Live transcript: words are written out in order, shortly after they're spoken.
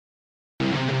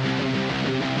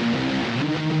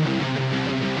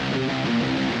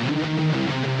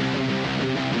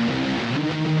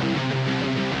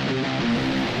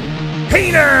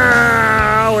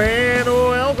Now, and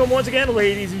welcome once again,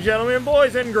 ladies and gentlemen,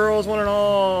 boys and girls, one and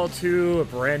all, to a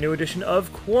brand new edition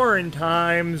of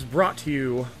QuaranTimes, brought to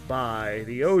you by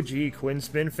the OG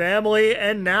Quinspin family,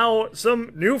 and now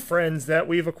some new friends that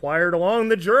we've acquired along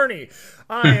the journey.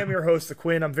 I am your host, the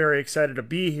Quinn. I'm very excited to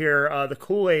be here. The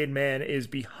Kool-Aid man is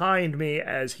behind me,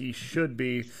 as he should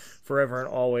be forever and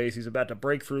always. He's about to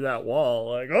break through that wall.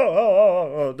 Like,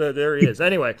 there he is.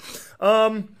 Anyway,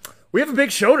 we have a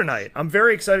big show tonight. I'm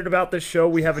very excited about this show.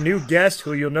 We have a new guest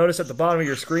who you'll notice at the bottom of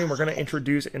your screen. We're going to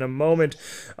introduce in a moment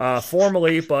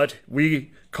formally, but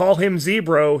we call him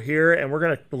Zebro here, and we're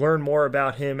going to learn more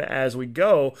about him as we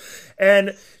go.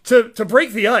 And to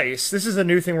break the ice, this is a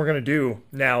new thing we're going to do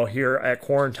now here at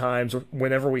QuaranTimes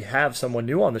whenever we have someone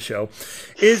new on the show,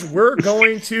 is we're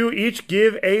going to each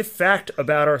give a fact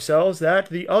about ourselves that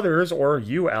the others, or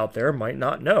you out there, might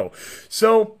not know.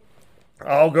 So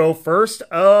I'll go first.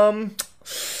 Well,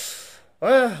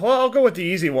 I'll go with the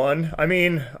easy one. I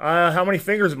mean, how many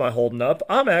fingers am I holding up?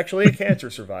 I'm actually a cancer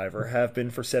survivor. Have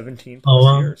been for 17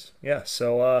 plus years. Yeah,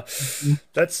 so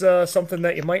that's something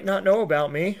that you might not know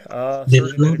about me.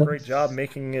 Certainly did a great job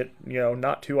making it,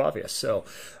 not too obvious. So,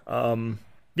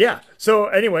 yeah. So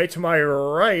anyway, to my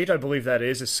right, I believe that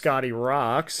is Scotty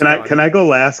Rocks. Can I go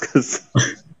last? Because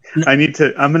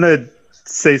I'm gonna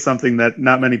say something that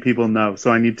not many people know,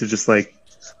 so I need to just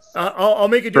I'll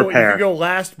make it do it. You can go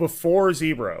last before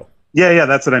Zebro. Yeah,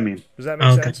 that's what I mean. Does that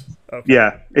make sense? Okay.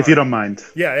 Yeah, if you don't mind.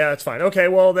 Yeah, that's fine. Okay,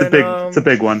 well then it's a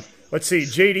big one. Let's see.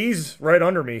 JD's right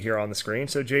under me here on the screen.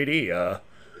 So JD,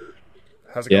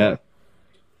 how's it going?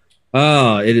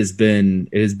 Oh, it has been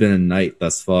a night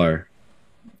thus far.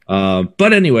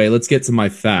 But anyway, let's get to my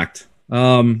fact.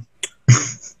 When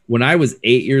I was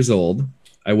 8 years old,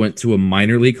 I went to a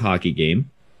minor league hockey game.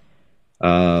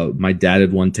 My dad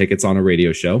had won tickets on a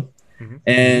radio show. Mm-hmm.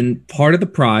 And part of the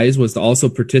prize was to also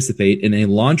participate in a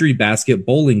laundry basket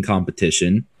bowling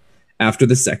competition after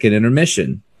the second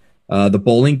intermission. The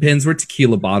bowling pins were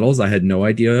tequila bottles. I had no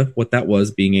idea what that was,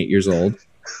 being 8 years old.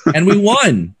 And we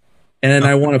won. And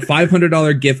I won a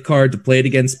 $500 gift card to Play It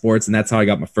Again Sports, and that's how I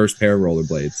got my first pair of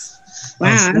rollerblades. Wow,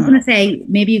 I was going to say,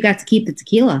 maybe you got to keep the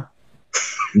tequila.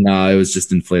 No, it was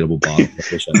just inflatable bottle.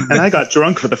 And I got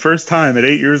drunk for the first time at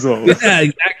 8 years old. Yeah,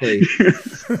 exactly.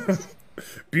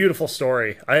 Beautiful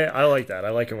story. I like that. I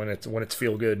like it when it's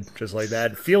feel good, just like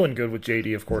that. Feeling good with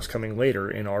JD, of course, coming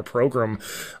later in our program.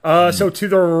 So to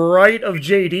the right of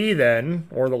JD, then,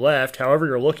 or the left, however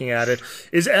you're looking at it,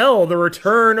 is Elle, the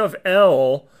return of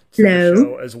Elle to the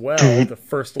show as well, the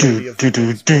first lady of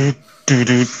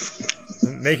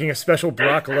making a special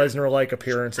Brock Lesnar-like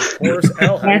appearance, of course.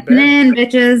 Elle, how you been?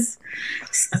 Bitches.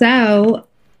 So,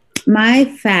 my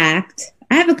fact,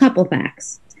 I have a couple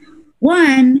facts.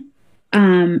 One,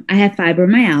 I have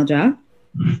fibromyalgia.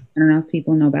 I don't know if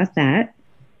people know about that.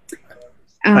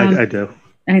 I do.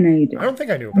 I know you do. I don't think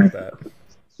I knew about that.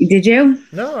 Did you?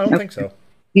 No, I don't think so.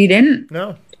 You didn't?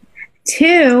 No.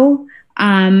 Two,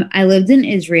 I lived in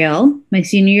Israel my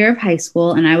senior year of high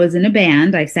school, and I was in a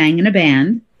band. I sang in a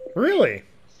band. Really?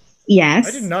 Yes.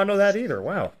 I did not know that either.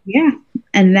 Wow. Yeah.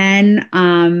 And then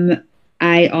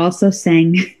I also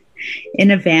sang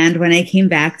in a band when I came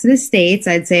back to the States,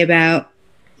 I'd say about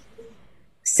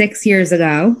 6 years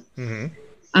ago.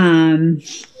 Mm-hmm.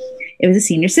 It was a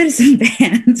senior citizen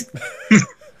band.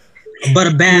 But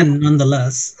a band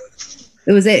nonetheless.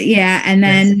 It was yeah. And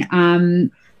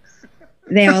then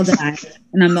they all died.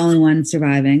 And I'm the only one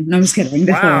surviving. No, I'm just kidding.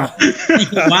 Wow.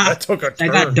 Wow. That took a turn.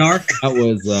 That got dark. That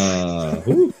was that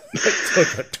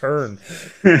took a turn.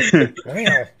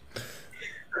 Wow.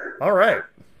 All right.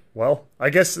 Well, I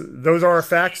guess those are our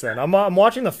facts then. I'm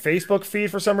watching the Facebook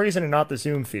feed for some reason and not the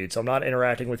Zoom feed, so I'm not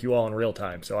interacting with you all in real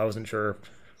time. So I wasn't sure.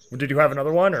 Did you have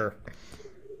another one or?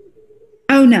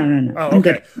 Oh no. Oh,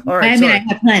 okay. All right. I mean, I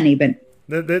have plenty, but.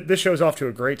 This show's off to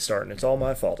a great start, and it's all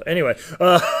my fault. Anyway,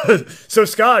 so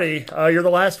Scotty, you're the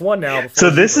last one now. So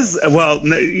this is, well,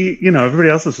 everybody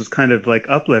else's was kind of like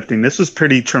uplifting. This was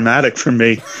pretty traumatic for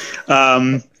me. So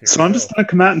I'm just going to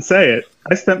come out and say it.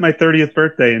 I spent my 30th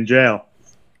birthday in jail.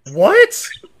 What?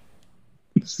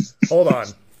 Hold on.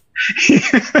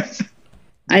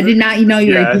 I did not know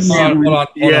you were doing that. Hold on.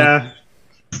 Yeah.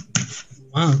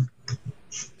 Wow.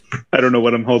 I don't know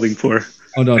what I'm holding for.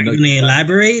 Oh, no, Are you gonna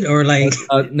elaborate or like?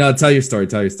 No, tell your story.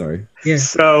 Yeah.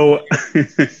 So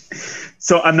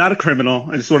I'm not a criminal.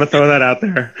 I just want to throw that out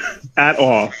there at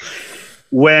all.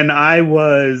 When I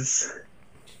was,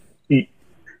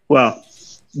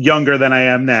 younger than I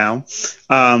am now,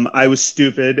 I was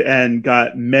stupid and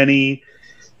got many.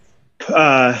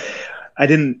 I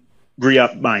didn't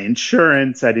re-up my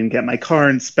insurance. I didn't get my car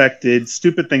inspected,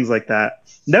 stupid things like that.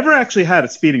 Never actually had a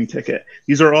speeding ticket.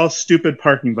 These are all stupid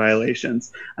parking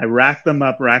violations. I racked them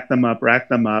up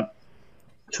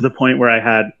to the point where I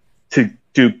had to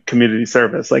do community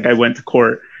service. Like I went to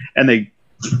court and they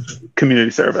community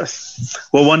service.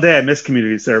 Well, one day I missed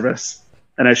community service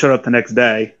and I showed up the next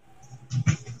day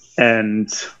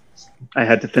and I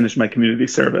had to finish my community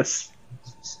service.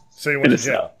 So you went to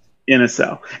jail? In a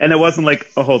cell. And it wasn't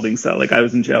like a holding cell. Like I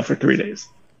was in jail for 3 days.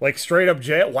 Like straight up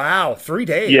jail? Wow, 3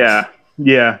 days. Yeah.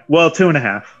 Yeah. Well,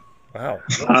 2.5. Wow.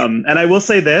 And I will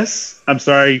say this. I'm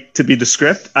sorry to be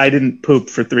descriptive. I didn't poop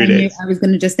for 3 days. I was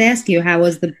going to just ask you, how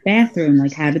was the bathroom?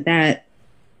 Like, how did that?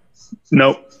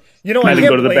 Nope. You know, I didn't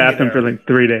go to the bathroom for like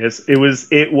 3 days. It was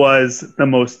the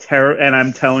most terrible. And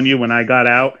I'm telling you, when I got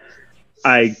out,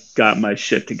 I got my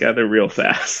shit together real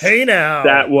fast. Hey now.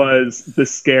 That was the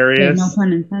scariest. Yeah, no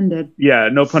pun intended. Yeah,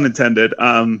 no pun intended.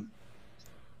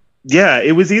 Yeah,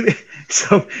 it was either.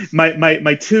 So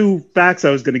my two facts I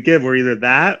was going to give were either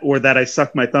that or that I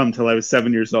sucked my thumb till I was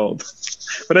 7 years old.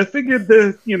 But I figured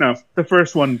the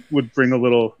first one would bring a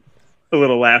little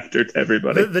laughter to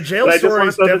everybody. The jail story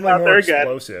is definitely more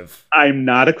explosive. I'm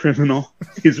not a criminal.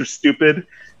 These are stupid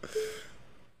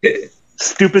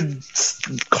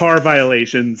car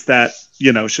violations that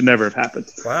should never have happened.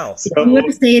 Wow. So, if you would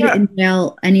have stayed in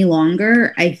jail any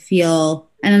longer, I feel,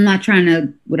 and I'm not trying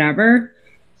to whatever,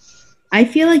 I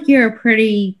feel like you're a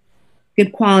pretty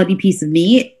good quality piece of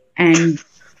meat, and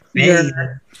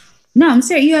no, I'm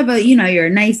serious. You have you're a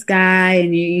nice guy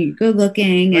and you're good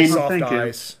looking, and soft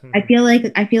eyes. I feel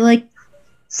like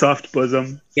soft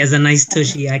bosom. He has a nice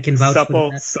tushy. I can vouch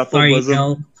for that. Supple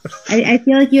bosom. I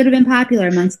feel like you would have been popular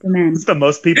amongst the men. It's the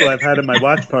most people I've had at my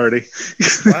watch party.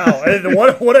 Wow, and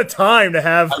what a time to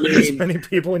have this many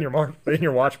people in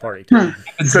your watch party. Too.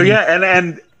 So yeah,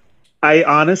 and I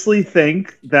honestly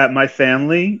think that my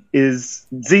family is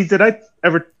Z. Did I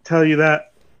ever tell you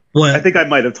that? What? I think I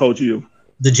might have told you.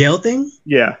 The jail thing?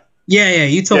 Yeah. Yeah.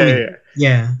 You told me.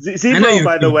 Yeah. Z-Bro,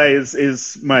 by the way,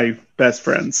 is my best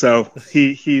friend. So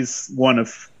he's one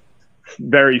of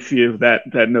very few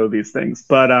that know these things.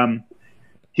 But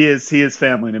he is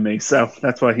family to me, so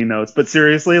that's why he knows. But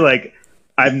seriously, like,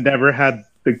 I've never had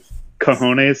the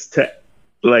cojones to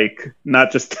like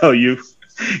not just tell you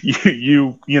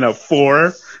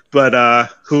four, but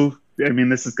who. I mean,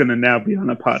 this is going to now be on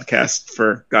a podcast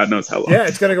for God knows how long. Yeah,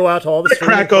 it's going to go out to all the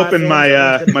crack open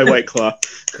my my White Claw.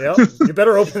 Yep, you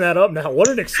better open that up now. What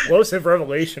an explosive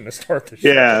revelation to start the show.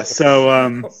 Yeah,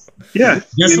 so yeah,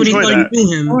 just when you thought you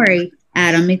knew him. Sorry,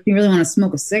 Adam, makes me really want to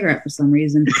smoke a cigarette for some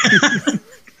reason.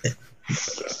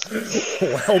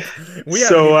 Well,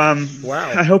 wow.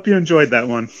 I hope you enjoyed that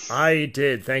one. I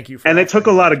did. Thank you. And it took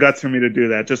a lot of guts for me to do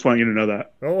that. Just want you to know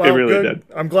that. Oh, well, it really good.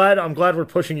 did. I'm glad we're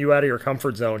pushing you out of your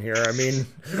comfort zone here. I mean,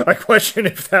 I question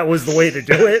if that was the way to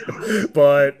do it,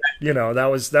 but that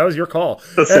was your call.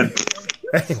 Listen.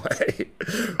 Anyway,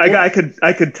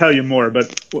 I could tell you more,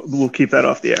 but we'll keep that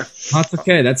off the air. That's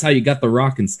okay. That's how you got The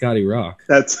Rock and Scotty Rock.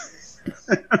 That's.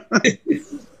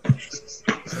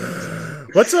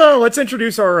 Let's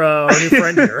introduce our new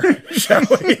friend here, shall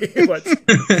we?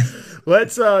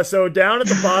 Let's so down at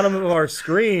the bottom of our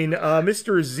screen,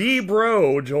 Mr.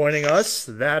 Z-Bro joining us.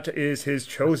 That is his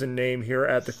chosen name here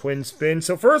at the Quinn Spin.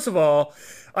 So first of all,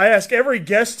 I ask every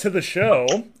guest to the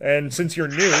show, and since you're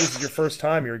new, this is your first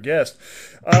time you're a guest,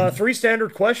 3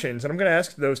 standard questions, and I'm going to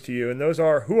ask those to you, and those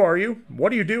are, who are you,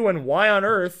 what do you do, and why on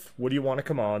earth would you want to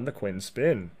come on the Quinn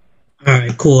Spin? All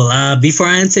right, cool. Before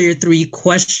I answer your 3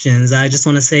 questions, I just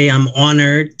want to say I'm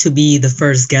honored to be the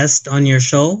first guest on your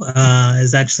show.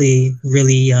 It's actually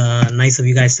really nice of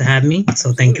you guys to have me,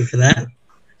 so thank you for that.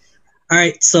 All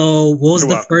right, so what was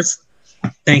the first?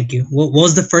 Thank you. What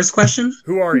was the first question?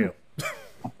 Who are you?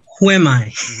 Who am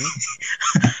I?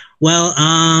 Mm-hmm. Well,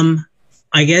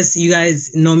 I guess you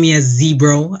guys know me as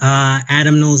Z-Bro.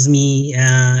 Adam knows me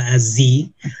as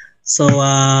Z. So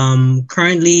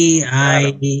currently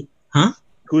Huh?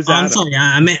 Who's Adam? I'm sorry.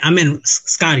 I meant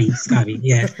Scotty.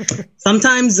 Yeah.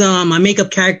 Sometimes I make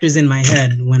up characters in my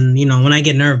head when I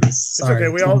get nervous. Sorry.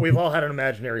 It's okay. We've all had an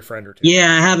imaginary friend or two.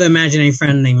 Yeah, I have an imaginary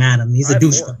friend named Adam. He's a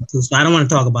douchebag too, so I don't want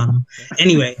to talk about him.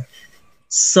 Anyway,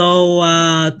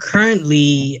 so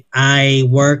currently I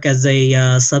work as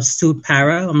a substitute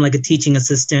para. I'm like a teaching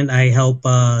assistant. I help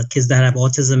kids that have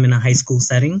autism in a high school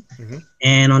setting. Mm-hmm.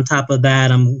 And on top of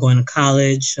that, I'm going to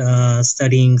college,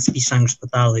 studying speech language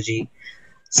pathology.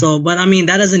 So, but I mean,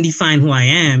 that doesn't define who I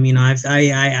am.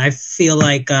 I feel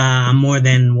like I'm more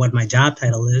than what my job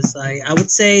title is. I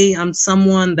would say I'm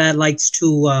someone that likes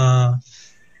to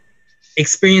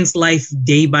experience life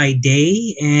day by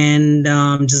day and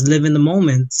just live in the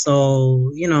moment.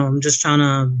 So, you know, I'm just trying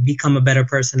to become a better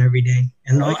person every day.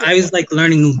 And I always like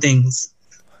learning new things.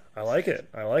 I like it.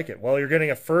 I like it. Well, you're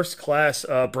getting a first-class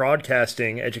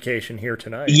broadcasting education here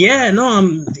tonight. Yeah, no,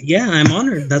 I'm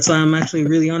honored. That's why I'm actually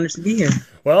really honored to be here.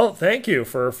 Well, thank you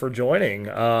for joining.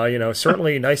 You know,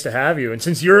 certainly nice to have you. And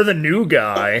since you're the new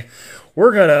guy,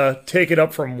 we're gonna take it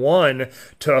up from 1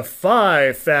 to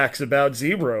 5 facts about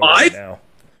Zebro right now.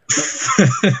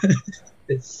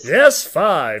 Yes,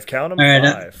 5. Count them. All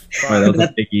right, 5. That was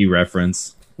a Biggie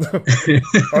reference.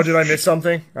 Oh, did I miss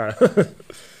something?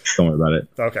 Don't worry about it.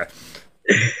 Okay.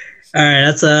 All right,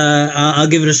 that's I'll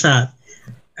give it a shot.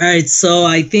 All right, so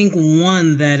I think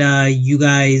one that you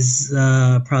guys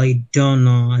probably don't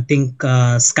know. I think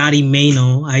Scotty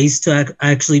Mano. I used to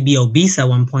actually be obese at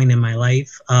one point in my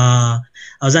life. I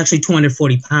was actually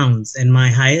 240 pounds, and my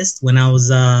highest when I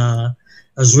was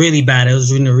really bad. I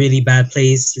was in a really bad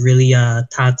place, really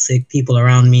toxic people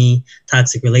around me,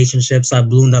 toxic relationships. So I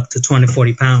ballooned up to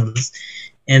 240 pounds.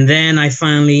 And then I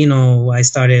finally, you know, I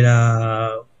started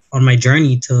on my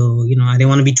journey to, you know, I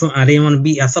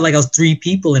felt like I was 3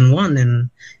 people in one, and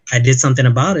I did something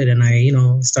about it. And I, you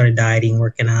know, started dieting,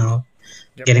 working out,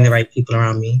 getting the right people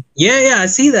around me. Yeah, I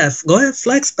see that. Go ahead,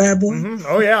 flex, bad boy. Mm-hmm.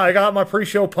 Oh, yeah, I got my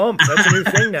pre-show pump. That's a new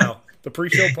thing now. The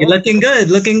pre-show pump. You're looking good.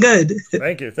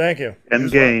 Thank you. And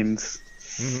gains.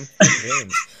 Mm-hmm.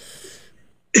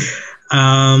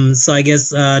 So I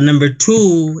guess number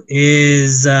 2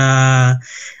 is I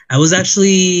was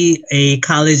actually a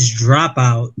college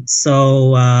dropout.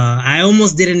 So I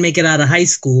almost didn't make it out of high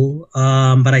school,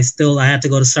 but I had to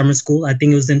go to summer school. I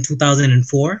think it was in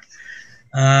 2004.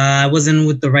 I wasn't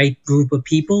with the right group of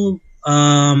people.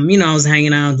 You know, I was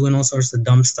hanging out doing all sorts of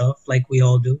dumb stuff like we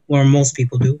all do, or most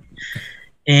people do.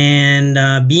 And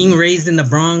being raised in the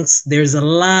Bronx, there's a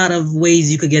lot of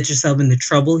ways you could get yourself into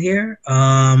trouble here.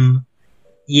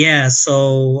 Yeah,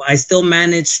 so I still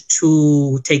managed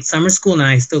to take summer school and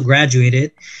I still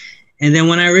graduated. And then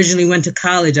when I originally went to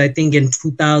college, I think in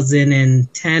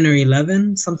 2010 or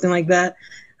 11, something like that,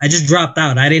 I just dropped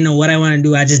out. I didn't know what I wanted to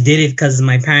do. I just did it because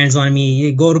my parents wanted me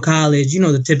to go to college, you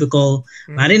know, the typical.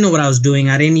 I didn't know what I was doing.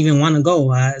 I didn't even want to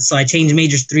go. So I changed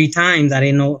majors 3 times. I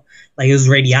didn't know, like it was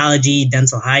radiology,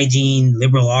 dental hygiene,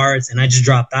 liberal arts, and I just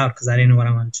dropped out because I didn't know what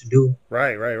I wanted to do.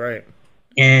 Right.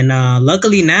 And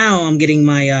luckily now I'm getting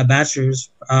my bachelor's.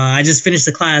 I just finished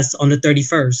the class on the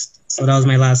 31st. So that was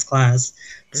my last class.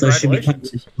 So it should be.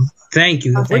 Thank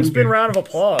you. Let's spin round of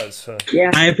applause.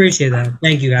 Yeah. I appreciate that.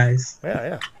 Thank you guys.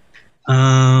 Yeah.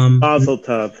 Mazel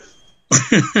tov.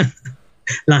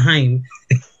 Lahaim.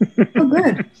 Oh,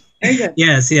 good. Very good.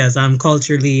 Yes. I'm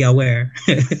culturally aware.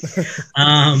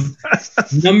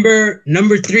 Number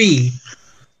 3.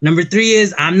 Number 3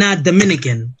 is I'm not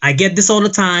Dominican. I get this all the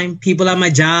time. People at my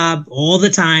job all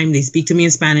the time, they speak to me in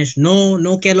Spanish. No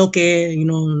que lo que, you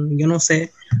know sé.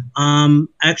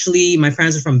 Actually, my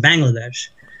parents are from Bangladesh.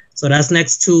 So that's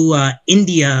next to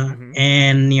India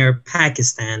and near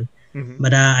Pakistan.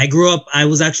 But I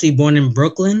was actually born in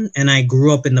Brooklyn and I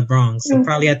grew up in the Bronx. So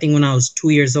probably I think when I was 2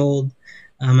 years old,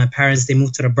 my parents, they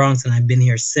moved to the Bronx and I've been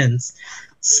here since.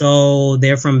 So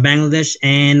they're from Bangladesh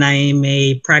and I'm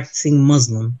a practicing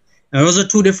Muslim. Now, those are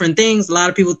 2 different things. A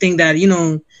lot of people think that, you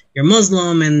know, you're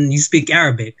Muslim and you speak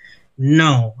Arabic.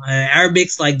 No,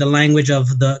 Arabic's like the language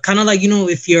of the kind of like, you know,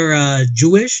 if you're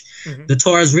Jewish, the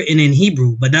Torah is written in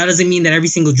Hebrew, but that doesn't mean that every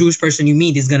single Jewish person you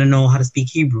meet is going to know how to speak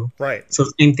Hebrew. Right. So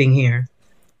same thing here.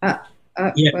 Yeah.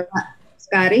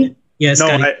 Scotty? Yes. No,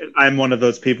 Scotty. I'm one of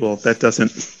those people that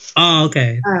doesn't. Oh,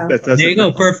 okay. That doesn't there you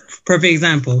go. Perfect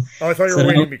example. Oh, I thought you were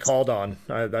waiting to be called on.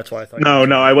 That's why I thought.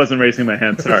 No, I wasn't raising my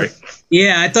hand. Sorry.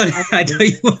 Yeah, I thought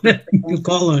you wanted to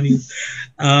call on you.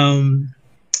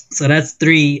 So that's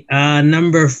 3.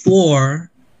 Number 4.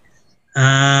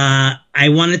 I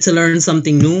wanted to learn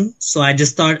something new, so I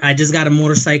just got a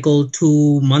motorcycle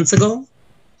 2 months ago.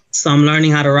 So I'm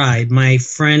learning how to ride. My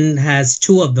friend has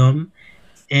 2 of them.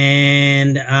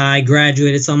 And I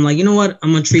graduated, so I'm like, you know what?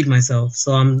 I'm gonna treat myself.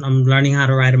 So I'm learning how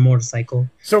to ride a motorcycle.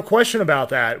 So, question about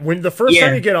that: when the first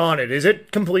time you get on it, is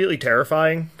it completely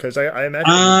terrifying? Because I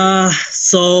imagine.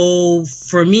 So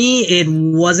for me, it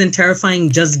wasn't terrifying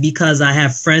just because I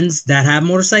have friends that have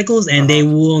motorcycles and they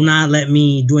will not let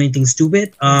me do anything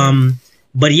stupid.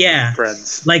 But yeah,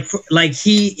 friends. Like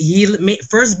he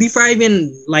first before I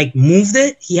even like moved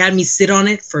it, he had me sit on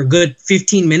it for a good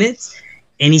 15 minutes.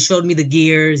 And he showed me the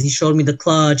gears, he showed me the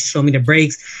clutch, he showed me the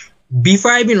brakes.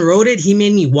 Before I even rode it, he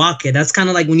made me walk it. That's kind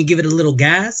of like when you give it a little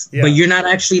gas, but you're not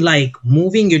actually like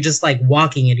moving, you're just like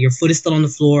walking it. Your foot is still on the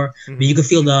floor, but you can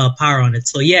feel the power on it.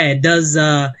 So yeah, it does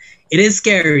it is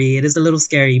scary. It is a little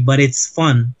scary, but it's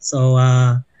fun. So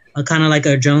I'm kind of like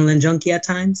an adrenaline junkie at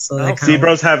times. So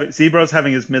Zebro's having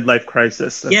his midlife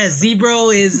crisis.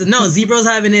 Zebro's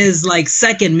having his like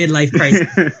second midlife crisis.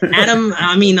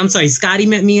 Scotty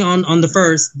met me on the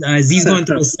first. Z's going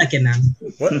through a second now.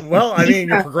 Well, I mean,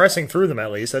 you're progressing through them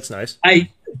at least. That's nice.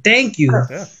 Thank you.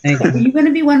 Yeah. Thank you. Are you going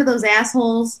to be one of those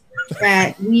assholes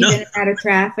that weave in and out of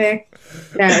traffic?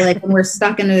 That like when we're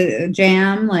stuck in a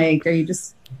jam, like, are you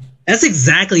just? That's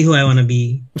exactly who I want to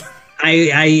be.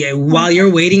 I while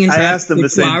you're waiting in traffic for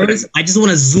 2 hours, I just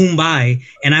want to zoom by,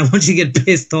 and I want you to get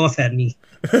pissed off at me.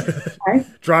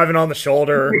 Driving on the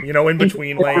shoulder, in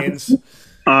between lanes.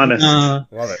 Honest.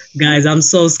 Love it. Guys, I'm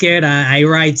so scared. I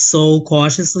ride so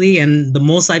cautiously, and the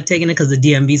most I've taken it because the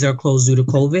DMVs are closed due to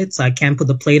COVID, so I can't put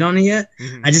the plate on it yet.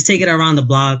 Mm-hmm. I just take it around the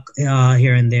block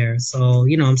here and there. So,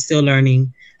 I'm still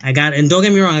learning. And don't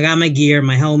get me wrong, I got my gear,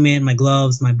 my helmet, my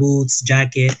gloves, my boots,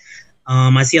 jacket.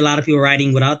 I see a lot of people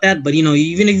riding without that, but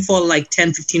even if you fall like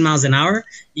 10, 15 miles an hour,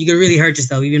 you can really hurt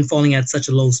yourself, even falling at such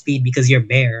a low speed because you're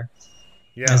bare.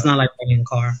 Yeah. It's not like riding a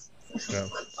car.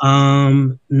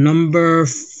 No. Number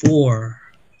 4.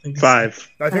 5.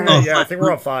 I think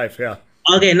we're on 5, yeah.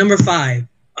 Okay, number 5.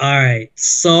 All right.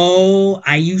 So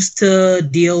I used to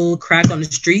deal crack on the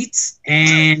streets,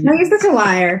 and no, you're such a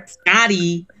liar.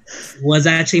 Scotty was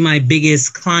actually my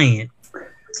biggest client.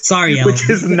 Sorry, El. Which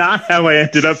is not how I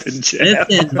ended up in jail.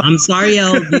 Listen, I'm sorry,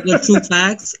 El. These are true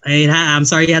facts. I'm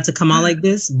sorry you had to come out like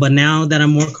this, but now that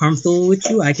I'm more comfortable with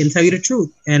you, I can tell you the truth,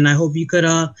 and I hope you could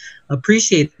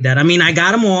appreciate that. I mean, I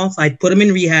got him off. I put him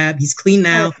in rehab. He's clean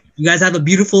now. You guys have a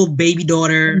beautiful baby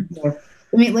daughter.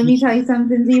 Let me tell you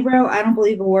something, Zebro. I don't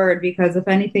believe a word, because if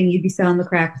anything, you'd be selling the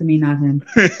crack to me, not him.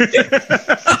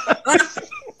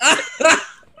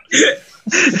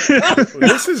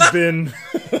 This has been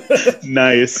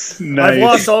nice. I've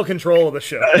lost all control of the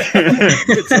show.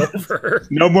 It's over.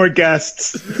 No more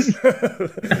guests.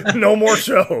 No more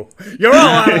show. You're all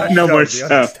out. No more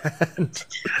show.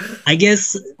 I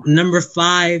guess number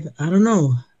 5. I don't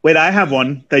know. Wait, I have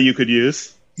one that you could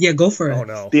use. Yeah, go for it. Oh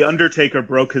no. The Undertaker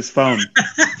broke his phone.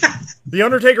 The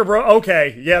Undertaker broke.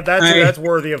 Okay, yeah, that's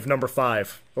worthy of number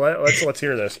 5. Let's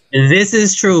hear this. This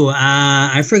is true.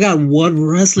 I forgot what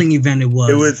wrestling event it was.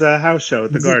 It was a house show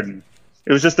at the Garden.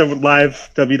 It was just a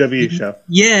live WWE show.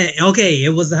 Yeah, okay, it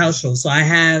was a house show. So I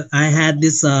had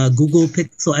this Google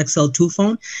Pixel XL2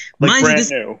 phone. Like brand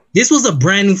new. This was a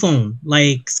brand new phone.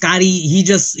 Like Scotty, he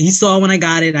saw when I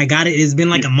got it. It's been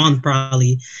like a month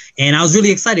probably, and I was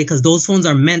really excited because those phones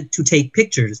are meant to take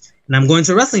pictures. And I'm going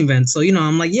to a wrestling event, so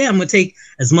I'm like, yeah, I'm gonna take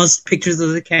as much pictures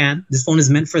as I can. This phone is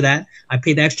meant for that. I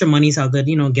paid the extra money so I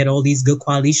could get all these good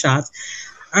quality shots.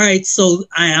 All right, so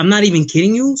I'm not even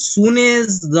kidding you. Soon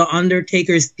as the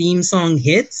Undertaker's theme song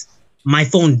hits, my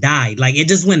phone died. Like, it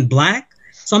just went black.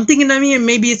 So I'm thinking,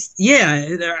 maybe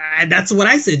that's what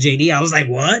I said, JD. I was like,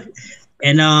 what?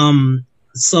 And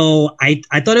so I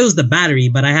thought it was the battery,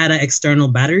 but I had an external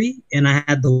battery, and I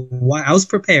had I was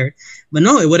prepared. But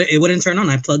no, it wouldn't turn on.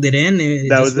 I plugged it in.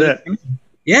 That was it.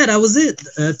 Yeah, that was it.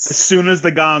 As soon as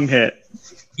the gong hit.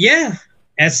 Yeah.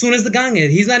 As soon as the gong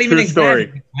hit. He's not even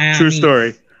exaggerating. True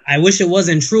story. I wish it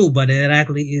wasn't true, but it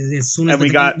actually is. As soon as we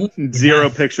got zero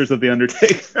pictures of the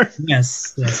Undertaker.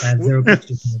 Yes, I have 0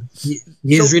 pictures.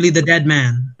 He's really the dead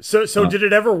man. So did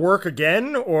it ever work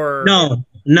again, or no?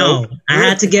 Nope. I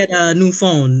had to get a new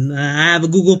phone. I have a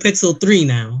Google Pixel 3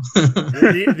 now.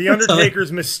 the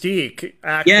Undertaker's mystique.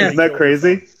 Yeah, isn't that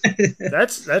crazy?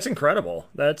 That's incredible.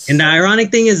 And the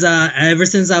ironic thing is, ever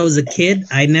since I was a kid,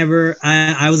 I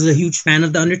was a huge fan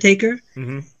of the Undertaker.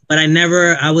 Mm-hmm. But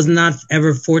I was not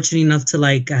ever fortunate enough to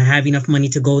have enough money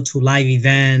to go to live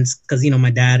events because,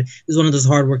 my dad was one of those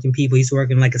hardworking people. He used to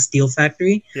work in like a steel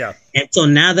factory. Yeah. And so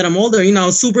now that I'm older, I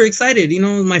was super excited.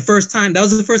 My first time, that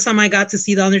was the first time I got to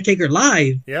see The Undertaker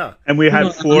live. Yeah. And we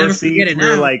had floor seats. We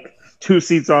were like 2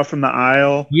 seats off from the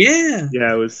aisle. Yeah.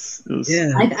 Yeah, it was.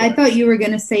 Yeah. I thought you were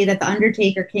going to say that The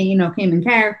Undertaker came in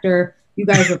character. You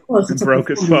guys were close. And broke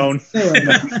his phone.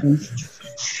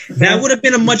 That would have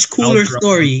been a much cooler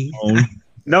story.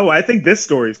 No, I think this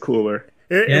story is cooler.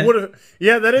 It would have.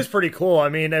 Yeah, that is pretty cool. I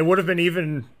mean, it would have been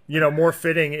even more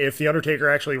fitting if the Undertaker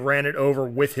actually ran it over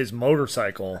with his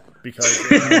motorcycle, because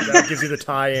that gives you the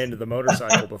tie-in to the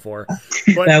motorcycle before.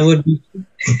 But that would be.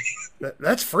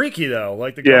 That's freaky though.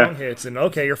 Like the gong hits and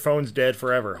okay, your phone's dead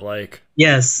forever. Like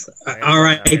yes,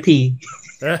 R.I.P.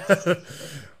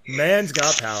 Man's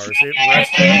got powers.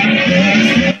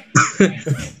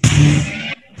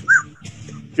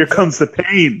 Here comes the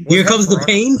pain. Here comes the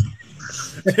pain.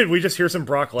 Did we just hear some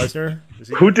Brock Lesnar?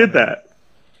 Who did that?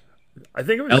 I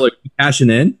think it was Alex cashing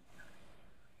in.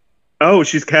 Oh,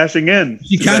 she's cashing in.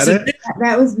 She cashed it.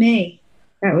 That was me.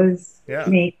 That was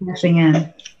me cashing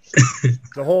in.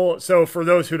 So for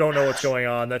those who don't know what's going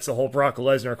on, that's the whole Brock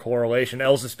Lesnar correlation.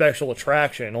 L's a special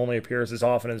attraction, only appears as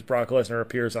often as Brock Lesnar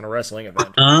appears on a wrestling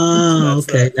event. Oh,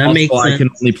 okay. That makes sense. I can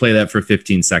only play that for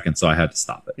 15 seconds, so I had to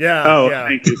stop it. Yeah. Oh, yeah.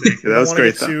 thank you. That was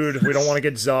great. Sued. We don't want to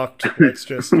get zucked. Let's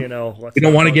just, we don't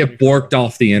want to get borked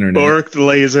off the internet. Borked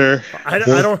laser. I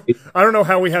don't know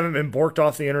how we haven't been borked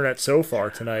off the internet so far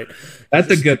tonight. That's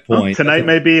a good point. Tonight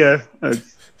may be a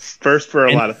first for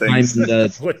a lot of things. In the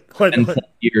 10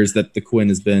 years that the Quinn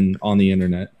has been on the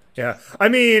internet. Yeah. I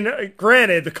mean,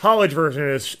 granted, the college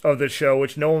version of this show,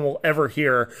 which no one will ever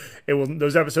hear,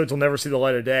 those episodes will never see the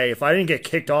light of day. If I didn't get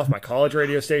kicked off my college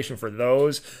radio station for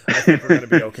those, I think we're going to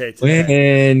be okay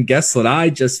today. And guess what I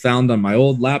just found on my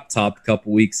old laptop a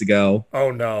couple weeks ago?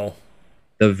 Oh, no.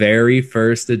 The very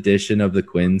first edition of the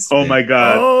Quinn Spin. Oh, my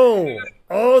God.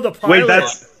 Oh, the pilot. Wait,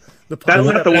 that's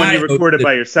not the one you recorded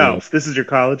by yourself. This is your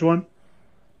college one?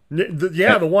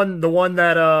 The one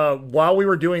that while we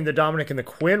were doing the Dominic and the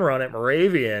Quinn run at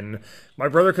Moravian, my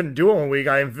brother couldn't do it one week.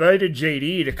 I invited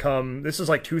JD to come. This was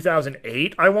like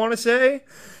 2008, I want to say,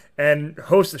 and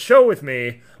host the show with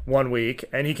me one week.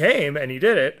 And he came and he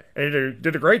did it, and he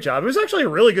did a great job. It was actually a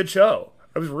really good show.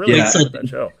 I was really happy with that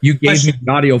show. You gave me an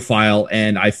audio file,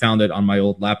 and I found it on my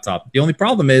old laptop. The only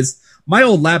problem is my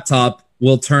old laptop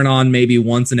will turn on maybe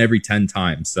once in every 10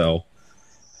 times. So,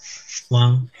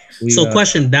 wow.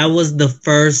 Question: that was the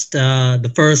first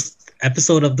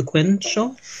episode of the Quinn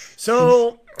show.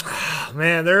 So,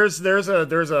 man, there's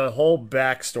a whole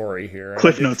backstory here.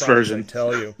 Cliff Notes version.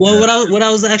 Tell you. Well, what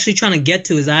I was actually trying to get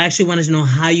to is I actually wanted to know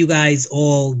how you guys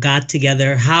all got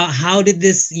together. How did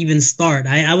this even start?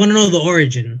 I want to know the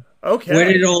origin. Okay. Where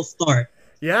did it all start?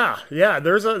 Yeah.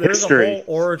 There's a whole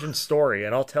origin story,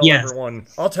 and I'll tell everyone.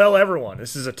 I'll tell everyone.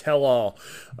 This is a tell-all.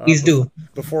 Please do.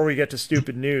 Before we get to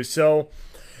stupid news. So,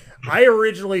 I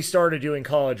originally started doing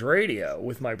college radio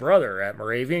with my brother at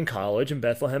Moravian College in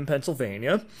Bethlehem,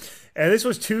 Pennsylvania. And this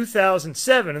was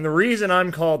 2007. And the reason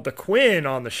I'm called the Quinn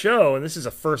on the show, and this is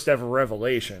a first ever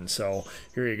revelation, so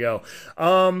here you go.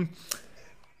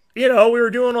 We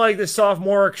were doing like this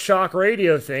sophomoric shock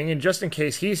radio thing, and just in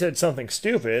case he said something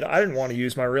stupid, I didn't want to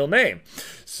use my real name.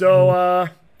 So,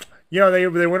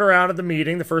 they went around at the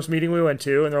meeting, the first meeting we went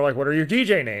to, and they're like, what are your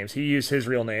DJ names? He used his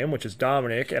real name, which is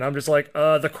Dominic, and I'm just like,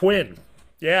 the Quinn.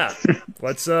 Yeah,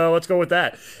 let's go with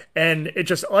that. And it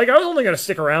just, I was only going to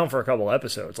stick around for a couple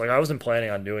episodes. I wasn't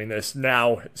planning on doing this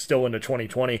now, still into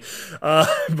 2020,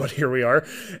 but here we are.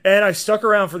 And I stuck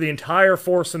around for the entire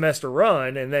 4-semester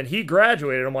run, and then he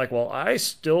graduated. I'm like, well, I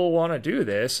still want to do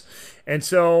this. And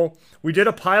so we did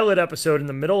a pilot episode in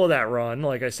the middle of that run.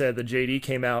 Like I said, the JD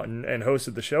came out and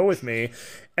hosted the show with me.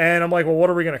 And I'm like, well,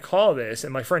 what are we going to call this?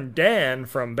 And my friend Dan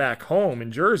from back home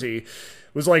in Jersey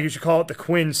was like, you should call it the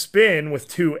Quinn Spin with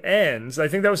 2 N's. I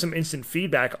think that was some instant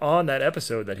feedback on that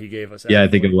episode that he gave us. Yeah, I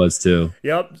think it was too.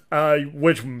 Yep.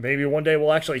 Which maybe one day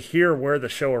we'll actually hear where the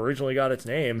show originally got its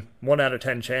name. 1 out of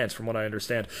 10 chance from what I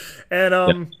understand.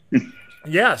 And,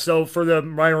 yeah, so for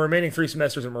my remaining 3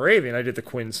 semesters in Moravian, I did the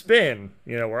Quinn Spin,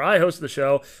 where I hosted the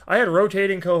show. I had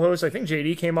rotating co-hosts. I think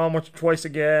JD came on once or twice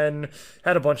again.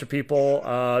 Had a bunch of people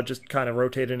just kind of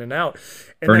rotate in and out.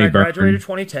 And then I graduated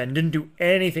 2010, didn't do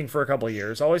anything for a couple of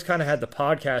years. Always kind of had the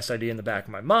podcast idea in the back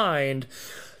of my mind.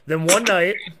 Then one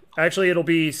night, actually it'll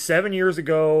be 7 years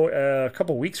ago, a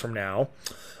couple weeks from now,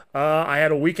 I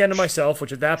had a weekend to myself,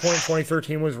 which at that point in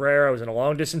 2013 was rare. I was in a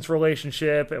long-distance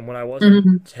relationship, and when I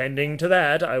wasn't tending to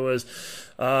that, I was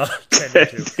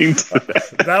tending to.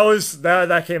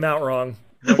 That came out wrong.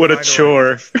 What a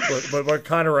chore. Right. But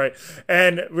kind of right.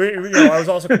 And I was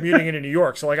also commuting into New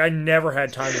York, so I never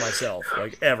had time to myself,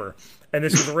 ever. And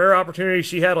this was a rare opportunity.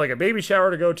 She had a baby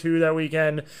shower to go to that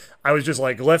weekend. I was just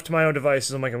left to my own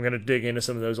devices. I'm going to dig into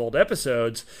some of those old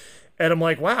episodes. And I'm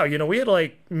like, wow, we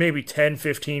had maybe 10,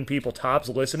 15 people tops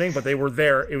listening, but they were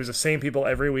there. It was the same people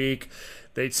every week.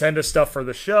 They'd send us stuff for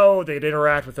the show. They'd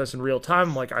interact with us in real time.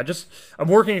 I'm like, I'm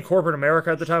working in corporate America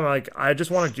at the time. I'm like, I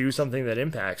just want to do something that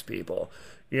impacts people.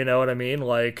 You know what I mean?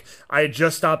 I had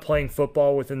just stopped playing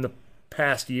football within the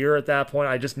past year at that point.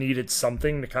 I just needed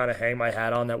something to kind of hang my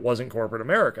hat on that wasn't corporate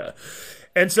America.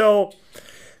 And so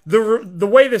the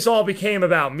way this all became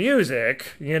about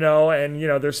music,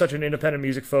 there's such an independent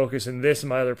music focus in this and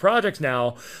my other projects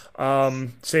now,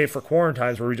 save for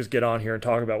QuaranTimes where we just get on here and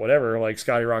talk about whatever, like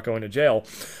Scotty Rock going to jail.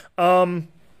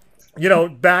 you know,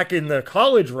 back in the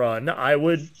college run, I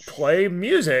would play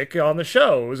music on the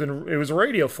shows, and it was a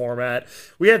radio format.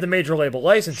 We had the major label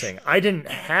licensing. I didn't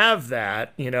have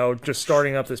that, you know, just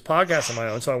starting up this podcast on my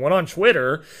own. So I went on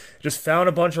Twitter, just found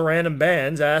a bunch of random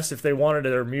bands, asked if they wanted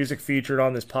their music featured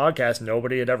on this podcast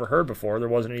nobody had ever heard before. There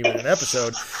wasn't even an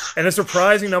episode. And a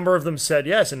surprising number of them said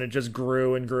yes, and it just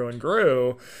grew and grew and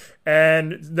grew.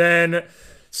 And then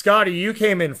Scotty, you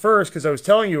came in first because I was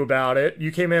telling you about it.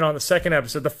 You came in on the second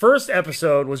episode. The first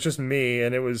episode was just me,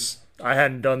 and I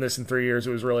hadn't done this in 3 years.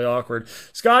 It was really awkward.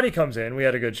 Scotty comes in. We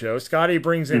had a good show. Scotty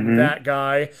brings in that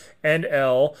guy and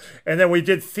Elle. And then we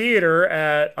did theater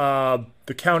at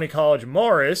the County College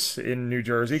Morris in New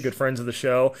Jersey, good friends of the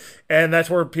show. And that's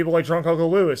where people like Drunk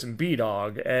Uncle Lewis and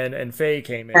B-Dog and Faye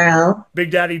came in. Dell.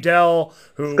 Big Daddy Dell,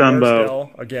 who Scumbo.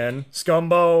 Dell again.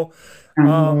 Scumbo.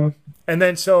 And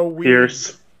then so we...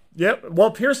 Pierce. Yep.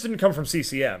 Well, Pierce didn't come from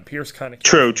CCM. Pierce kind of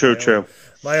True.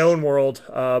 my own world,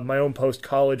 my own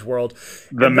post-college world.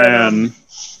 The man.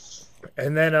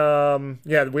 And then,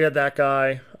 yeah, we had that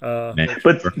guy.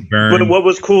 But what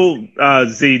was cool,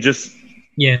 Z, just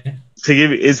Yeah. to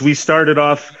give is we started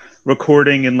off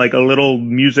recording in like a little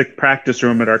music practice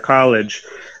room at our college,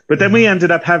 but then we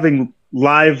ended up having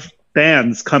live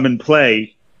bands come and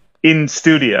play in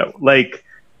studio, like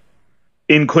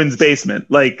in Quinn's basement.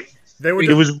 Like they would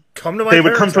come to my they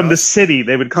would come parents' from the house. city.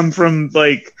 They would come from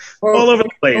like all over the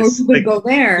place. Or we would Like, go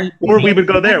there. or we would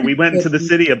go there. We went into the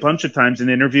city a bunch of times and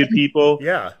interviewed people.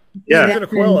 Yeah. Yeah. Susan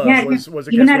Aquila Yeah, was a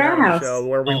even guest at our on the house. show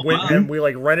where we went and we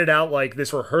like rented out like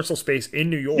this rehearsal space in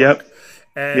New York. Yep.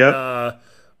 And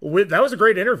Yep. that was a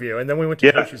great interview. And then we went to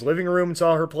Yeah. Coach's living room and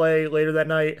saw her play later that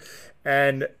night.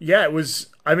 And yeah, it was,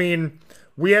 I mean,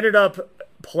 we ended up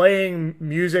playing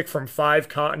music from 5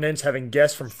 continents, having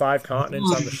guests from 5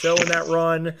 continents on the show in that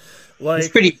run. Like, It's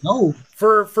pretty dope.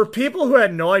 for people who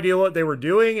had no idea what they were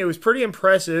doing, it was pretty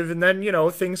impressive. And then, you know,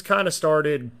 things kind of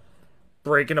started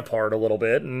breaking apart a little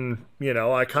bit. And, you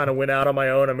know, I kind of went out on my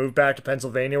own. I moved back to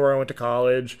Pennsylvania where I went to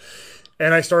college.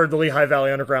 And I started the Lehigh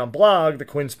Valley Underground blog. The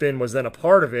Quinn Spin was then a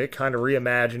part of it, kind of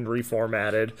reimagined,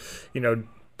 reformatted, you know,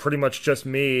 pretty much just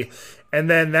me. And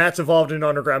then that's evolved into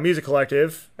Underground Music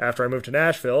Collective after I moved to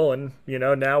Nashville. And, you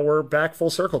know, now we're back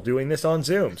full circle doing this on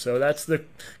Zoom. So that's the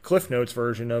Cliff Notes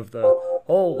version of the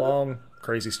whole long,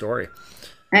 crazy story.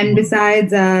 And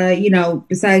besides,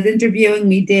 besides interviewing,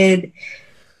 we did,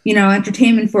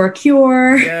 Entertainment for a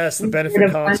Cure. Yes, the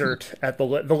benefit concert at the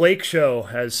Lake Show,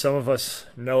 as some of us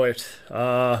know it.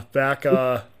 I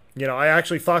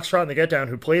actually, Foxtrot and the Get Down,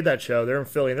 who played that show, they're in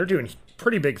Philly, and they're doing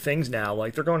pretty big things now.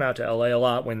 Like, they're going out to LA a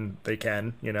lot when they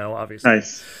can, obviously.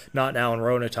 Nice. Not now in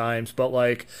Rona times, but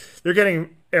like, they're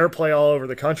getting airplay all over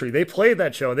the country. They played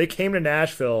that show. They came to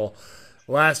Nashville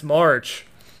last March,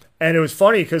 and it was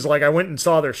funny because like I went and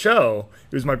saw their show.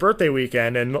 It was my birthday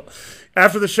weekend, and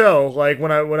after the show, like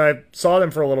when I saw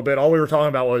them for a little bit, all we were talking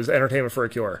about was Entertainment for a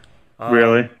Cure.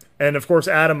 Really? And of course,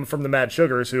 Adam from the Mad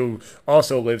Sugars, who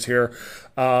also lives here,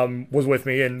 was with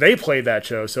me, and they played that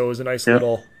show. So it was a nice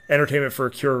little Entertainment for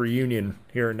a Cure reunion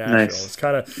here in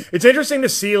Nashville. Nice. It's interesting to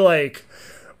see like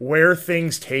where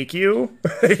things take you,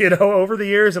 over the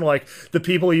years, and like the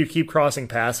people you keep crossing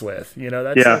paths with.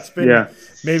 That's been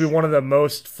maybe one of the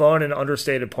most fun and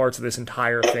understated parts of this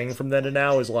entire thing from then to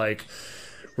now is like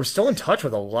we're still in touch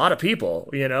with a lot of people,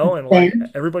 and like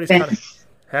everybody's kind of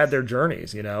had their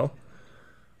journeys,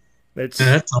 That's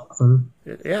awesome.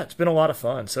 It's been a lot of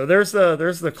fun. So there's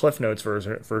the Cliff Notes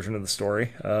version of the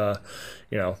story. The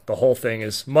whole thing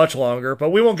is much longer, but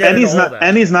we won't get into all that.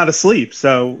 And he's not asleep,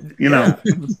 so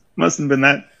mustn't have been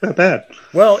that bad.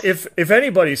 Well, if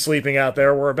anybody's sleeping out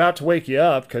there, we're about to wake you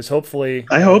up because hopefully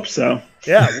I hope so.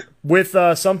 Yeah, with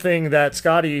something that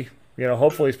Scotty,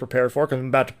 hopefully is prepared for because I'm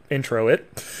about to intro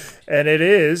it, and it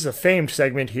is a famed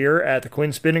segment here at the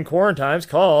Quinn Spin and QuaranTimes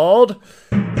called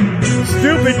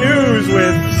Stupid News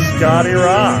with Scotty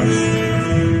Ross.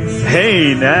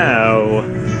 Hey now,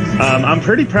 I'm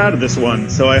pretty proud of this one,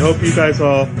 so I hope you guys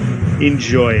all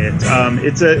enjoy it.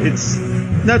 It's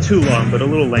not too long, but a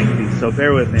little lengthy, so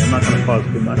bear with me. I'm not going to pause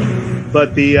too much.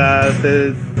 But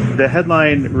the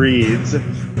headline reads,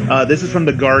 this is from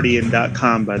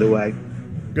theguardian.com, by the way.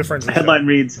 Good friends. The headline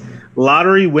reads,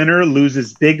 "Lottery winner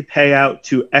loses big payout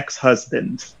to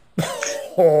ex-husband."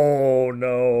 Oh,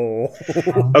 no.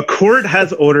 A court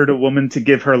has ordered a woman to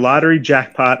give her lottery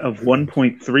jackpot of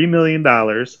 $1.3 million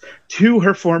to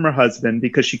her former husband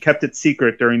because she kept it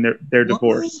secret during their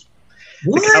divorce.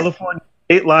 What? The California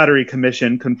State Lottery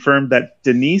Commission confirmed that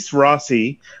Denise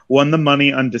Rossi won the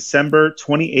money on December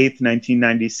 28,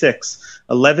 1996,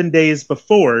 11 days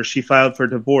before she filed for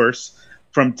divorce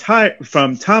from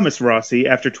Thomas Rossi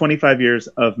after 25 years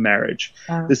of marriage.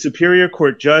 Wow. The Superior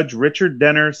Court Judge Richard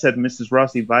Denner said Mrs.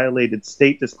 Rossi violated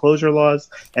state disclosure laws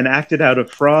and acted out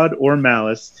of fraud or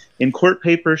malice. In court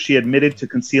papers, she admitted to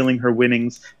concealing her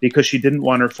winnings because she didn't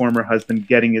want her former husband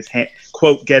getting his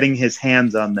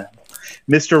hands on them.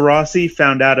 Mr. Rossi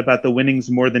found out about the winnings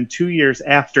more than 2 years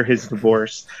after his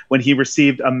divorce, when he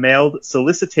received a mailed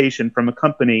solicitation from a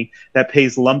company that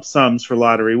pays lump sums for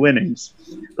lottery winnings.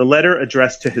 The letter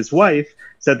addressed to his wife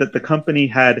said that the company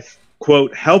had,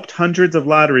 quote, helped hundreds of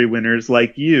lottery winners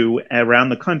like you around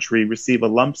the country receive a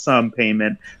lump sum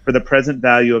payment for the present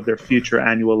value of their future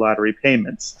annual lottery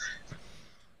payments.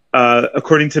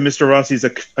 According to Mr. Rossi's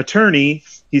attorney,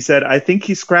 he said, I think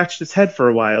he scratched his head for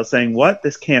a while, saying, what?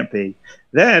 This can't be.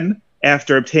 Then,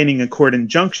 after obtaining a court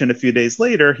injunction a few days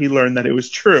later, he learned that it was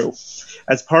true.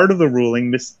 As part of the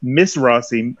ruling, Miss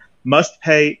Rossi must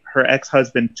pay her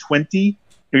ex-husband 20,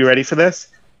 are you ready for this?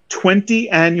 20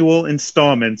 annual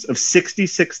installments of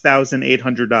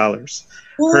 $66,800.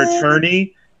 Her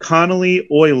attorney, Connolly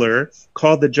Euler,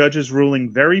 called the judge's ruling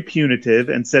very punitive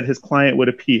and said his client would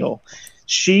appeal.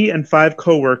 She and 5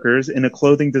 co-workers in a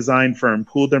clothing design firm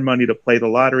pooled their money to play the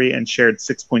lottery and shared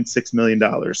 $6.6 million.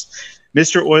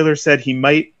 Mr. Euler said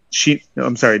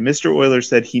Mr. Euler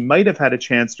said he might have had a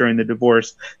chance during the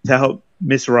divorce to help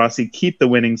Miss Rossi keep the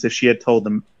winnings if she had told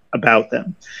them about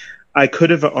them. I could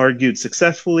have argued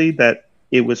successfully that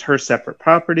it was her separate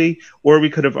property, or we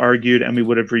could have argued and we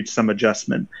would have reached some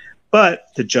adjustment. But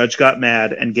the judge got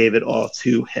mad and gave it all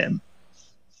to him.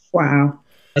 Wow.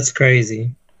 That's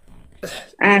crazy.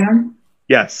 Adam?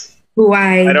 Yes.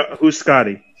 Who's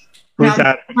Scotty? Who's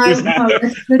Adam? That's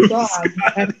the dog.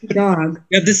 That's the dog.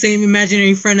 You have the same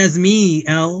imaginary friend as me,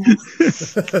 Elle.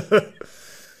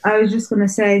 I was just going to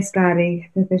say, Scotty,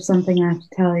 that there's something I have to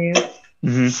tell you.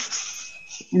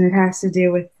 Mm-hmm. And it has to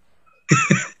do with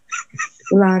the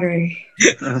lottery.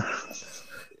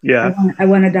 Yeah. I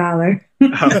won $1.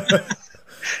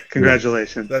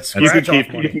 Congratulations. That's you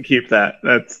can keep that.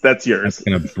 That's yours. That's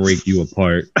gonna break you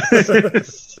apart.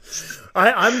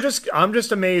 I'm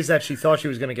just amazed that she thought she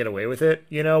was going to get away with it.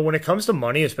 You know, when it comes to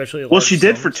money, especially. Well, she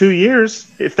did for 2 years.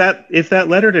 If that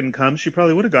letter didn't come, she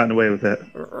probably would have gotten away with it.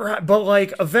 Right, but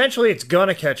like, eventually, it's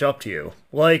gonna catch up to you.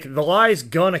 Like, the lie's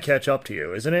gonna catch up to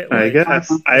you, isn't it? Like, I guess.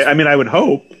 I mean, I would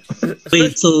hope.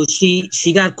 Wait, so she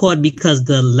got caught because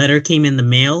the letter came in the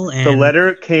mail, and the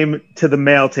letter came to the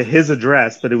mail to his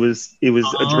address, but it was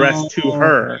addressed to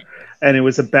her, and it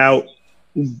was about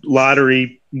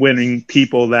lottery winning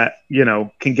people that, you know,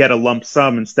 can get a lump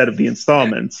sum instead of the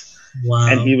installments. Wow.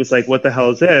 And he was like, what the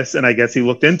hell is this? And I guess he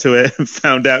looked into it and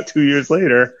found out 2 years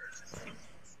later.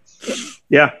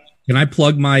 Yeah. Can I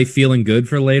plug my feeling good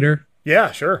for later?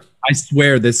 Yeah, sure. I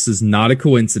swear this is not a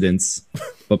coincidence,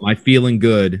 but my feeling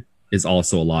good is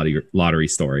also a lottery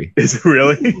story. Is it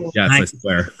really? Yes, I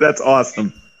swear. That's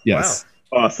awesome. Yes.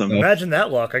 Wow. Awesome. Imagine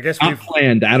that luck. I guess Not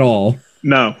planned at all.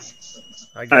 No.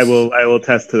 I will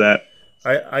attest to that.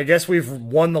 I guess we've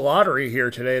won the lottery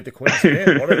here today at the Queen's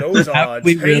Inn. What are those odds?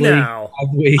 Hey, really? now.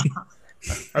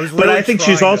 But I think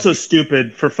she's also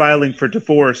stupid for filing for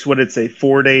divorce. What did it say?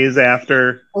 4 days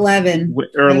after 11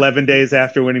 or 11 days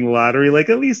after winning the lottery. Like,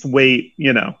 at least wait.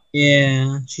 You know.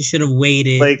 Yeah, she should have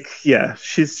waited. Like, yeah,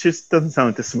 she doesn't sound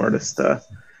like the smartest. I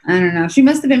don't know. She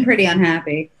must have been pretty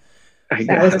unhappy.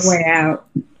 That was a way out.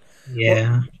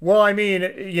 Yeah. Well, I mean,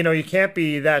 you know, you can't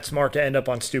be that smart to end up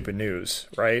on stupid news,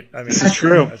 right? I mean, this is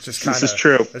true. It's just kinda, this is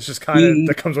true. It's just kind of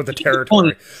that comes with the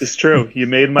territory. It's true. You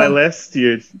made my list.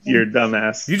 You're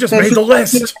dumbass. You just made the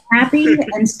list. Happy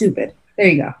and stupid. There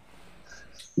you go.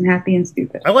 I'm happy and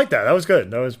stupid. I like that. That was good.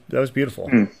 That was beautiful.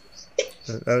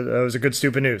 That was a good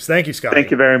stupid news. Thank you, Scott.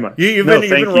 Thank you very much. You've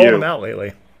been rolling them out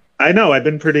lately. I know. I've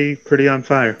been pretty on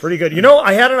fire. Pretty good. You know,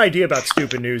 I had an idea about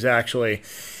stupid news, actually.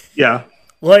 Yeah.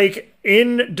 Like,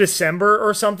 in December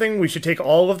or something, we should take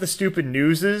all of the stupid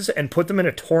newses and put them in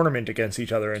a tournament against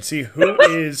each other and see who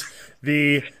is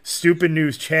the stupid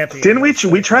news champion. Didn't we?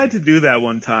 We tried to do that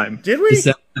one time. Did we?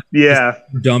 Yeah.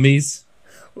 Dummies.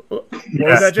 What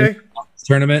was that, Jay?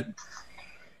 Tournament.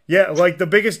 Yeah, like the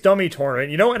biggest dummy tournament.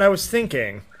 You know, and I was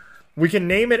thinking, we can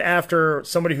name it after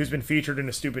somebody who's been featured in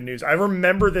a stupid news. I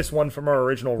remember this one from our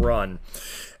original run.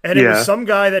 And it was some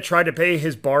guy that tried to pay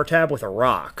his bar tab with a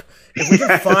rock. If we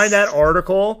can find that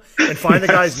article and find the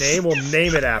guy's name, we'll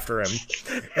name it after him.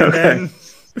 And then,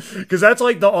 because that's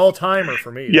like the all-timer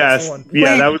for me. Yes.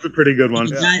 Yeah, that was a pretty good one.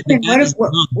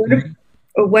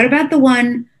 What about the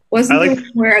one, wasn't there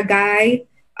where a guy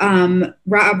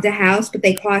robbed a house, but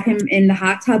they caught him in the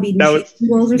hot tub eating That chicken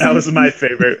rolls or that was something. my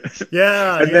favorite.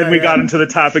 Yeah. And then we got into the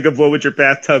topic of what would your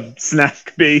bathtub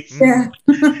snack be? Yeah.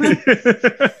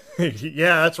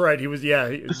 Yeah, that's right. He was. Yeah,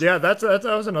 that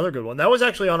was another good one. That was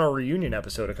actually on our reunion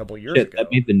episode a couple years Shit, ago.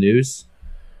 that made the news.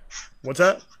 What's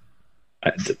that?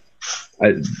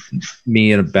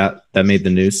 Me and a bat that made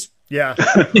the news. Yeah,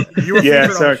 you were Yeah,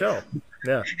 featured on the show.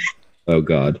 Yeah. Oh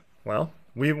God. Well,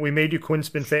 we made you Quinn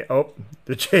Spin Oh,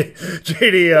 the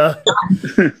JD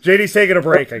JD's taking a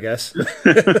break, I guess.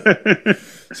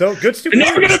 So good stupid.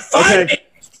 Okay.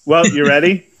 Well, you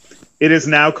ready? It is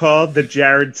now called the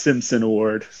Jared Simpson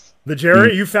Award. The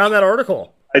Jared, you found that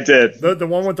article. I did. The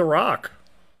one with the rock.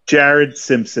 Jared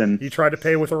Simpson. He tried to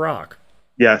pay with a rock.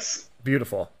 Yes.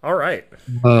 Beautiful. All right.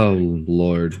 Oh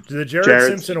Lord. The Jared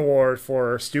Simpson Award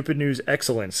for Stupid News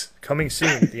Excellence coming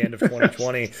soon at the end of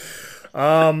 2020.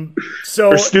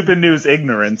 For stupid news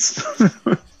ignorance.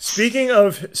 Speaking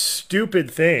of stupid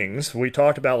things we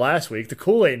talked about last week, the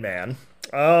Kool-Aid Man.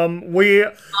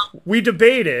 We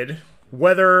debated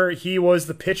whether he was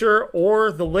the pitcher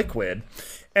or the liquid.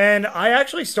 And I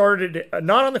actually started,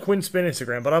 not on the Quinn Spin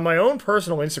Instagram, but on my own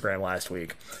personal Instagram last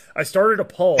week. I started a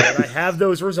poll, and I have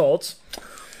those results.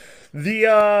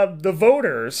 The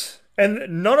voters,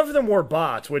 and none of them were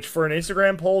bots, which for an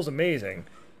Instagram poll is amazing.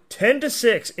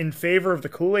 10-6 in favor of the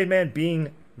Kool-Aid Man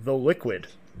being the liquid.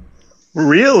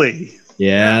 Really?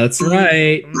 Yeah, that's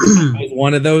right.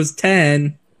 One of those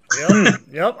 10.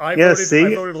 Yep. I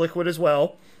voted liquid as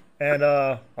well. And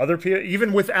other people,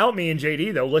 even without me and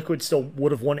JD, though, liquid still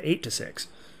would have won 8-6.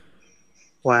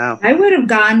 Wow. I would have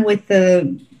gone with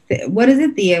what is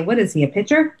he, a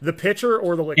pitcher? The pitcher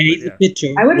or the liquid? Yeah, he's a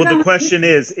pitcher. Well, the question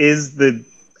is the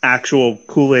actual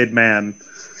Kool-Aid Man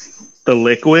the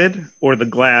liquid or the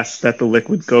glass that the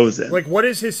liquid goes in? Like, what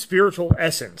is his spiritual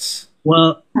essence?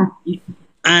 Well,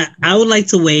 I would like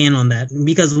to weigh in on that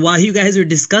because while you guys are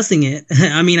discussing it,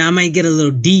 I mean, I might get a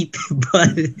little deep, but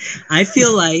I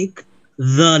feel like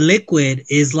the liquid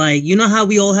is like, you know how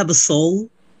we all have a soul?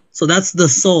 So that's the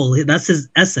soul. That's his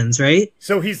essence, right?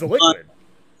 So he's the liquid.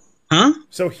 Huh?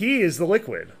 So he is the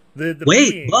liquid. The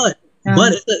Wait, being. but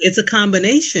it's a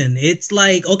combination. It's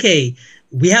like, okay,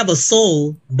 we have a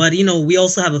soul, but we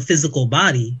also have a physical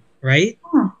body, right?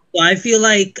 So I feel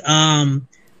like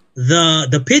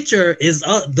the pitcher is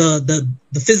the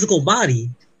physical body,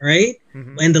 right?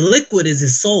 Mm-hmm. And the liquid is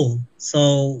his soul.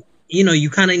 So you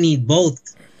kind of need both.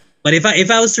 But if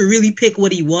I was to really pick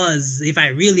what he was, if I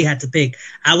really had to pick,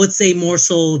 I would say more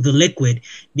so the liquid,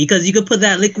 because you could put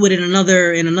that liquid in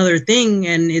another thing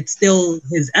and it's still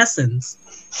his essence.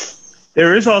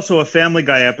 There is also a Family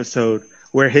Guy episode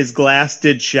where his glass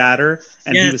did shatter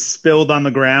and he was spilled on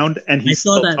the ground and he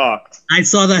still talked. I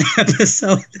saw that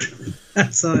episode.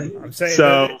 I'm sorry. I'm saying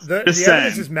the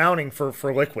evidence is mounting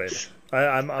for liquid.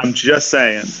 I'm just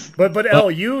saying. But Elle,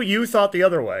 you thought the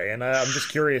other way, and I'm just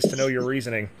curious to know your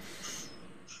reasoning.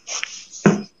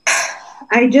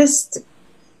 Yes,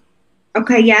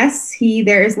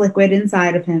 there is liquid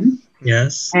inside of him.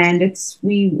 Yes. And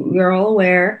we're all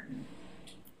aware.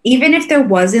 Even if there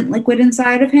wasn't liquid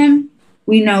inside of him,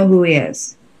 we know who he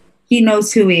is. He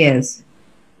knows who he is.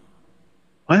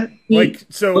 What? What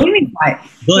do you mean by?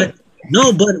 But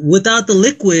without the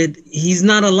liquid, he's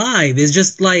not alive. It's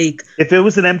just like, if it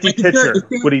was an empty pitcher,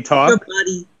 would he talk?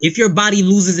 If your body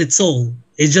loses its soul,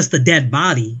 it's just a dead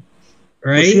body,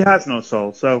 right? Well, she has no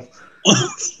soul, so.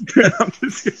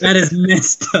 That is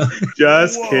messed up.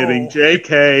 Just kidding.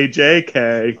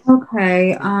 JK.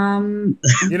 Okay. I'm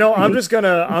gonna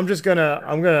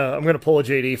pull a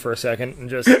JD for a second and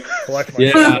just collect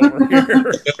myself over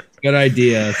here. Good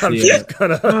idea. I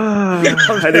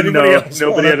didn't know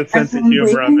nobody had a sense of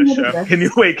humor on this show.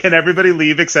 Can everybody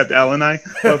leave except Elle and I?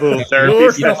 Have a little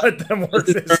therapy. Let them work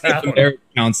this out.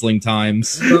 Counseling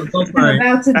times.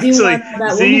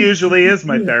 She usually is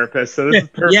my therapist, so this is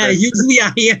perfect. Yeah, usually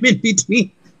I am in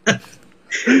between.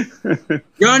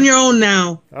 You're on your own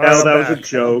now. Elle, that was a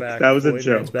joke. That was a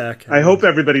joke. I hope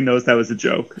everybody knows that was a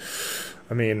joke.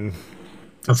 I mean,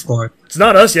 of course. It's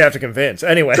not us you have to convince.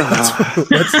 Anyway,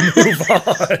 let's move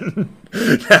on.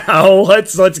 Now,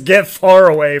 let's get far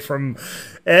away from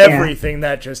everything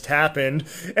that just happened.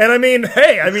 And I mean,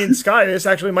 Sky, this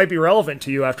actually might be relevant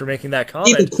to you after making that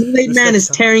comment. The Kool-Aid Man is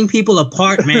tearing people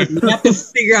apart, man. You have to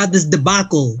figure out this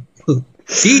debacle.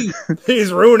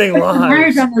 He's ruining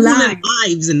lives.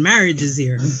 Lives and marriages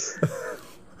here.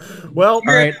 Well,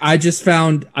 all right. I just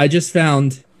found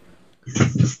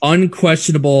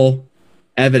unquestionable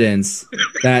evidence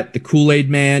that the Kool-Aid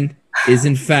Man is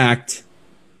in fact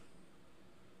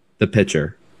the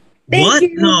pitcher. What?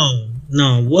 No.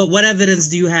 No. What evidence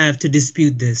do you have to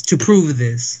dispute this? To prove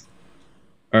this?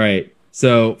 All right.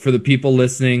 So for the people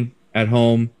listening at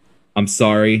home, I'm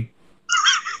sorry,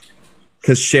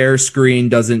 because share screen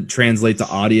doesn't translate to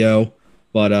audio.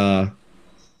 But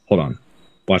hold on.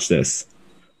 Watch this.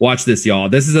 Watch this, y'all.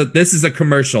 This is a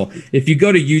commercial. If you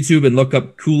go to YouTube and look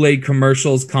up Kool-Aid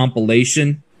commercials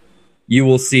compilation, you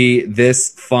will see this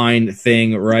fine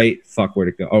thing, right? Fuck, where'd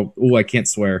it go? Oh, I can't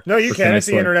swear. No, you can. It's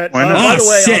the internet. Why not? By the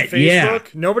way, shit, on Facebook,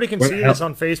 yeah. nobody can see this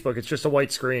on Facebook. It's just a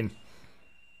white screen.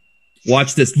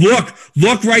 Watch this.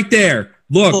 Look right there.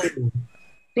 Look.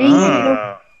 Thank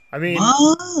I mean,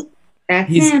 What? That's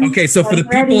him. Okay, so for the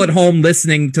people at home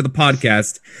listening to the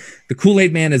podcast, the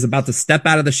Kool-Aid Man is about to step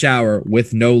out of the shower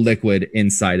with no liquid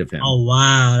inside of him. Oh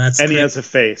wow, that's And he crazy. has a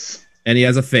face. And he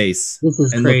has a face. This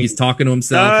is and look, crazy. he's talking to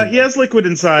himself. He has liquid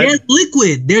inside. There's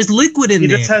liquid. There's liquid in He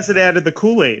there. just hasn't added the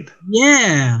Kool-Aid.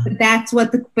 Yeah. But that's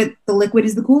what the liquid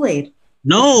is the Kool-Aid.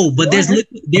 No, but there's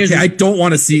liquid. There's Okay, I don't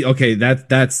want to see. Okay, that's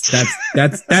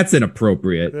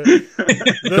inappropriate.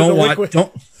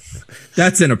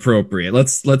 That's inappropriate.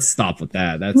 Let's stop with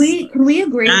that. That's Can we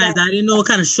agree guys, that I didn't know what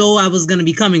kind of show I was going to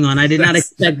be coming on. I did not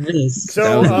expect this.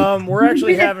 so we're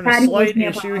actually having a Patty slight was near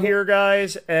issue bottom. here,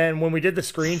 guys. And when we did the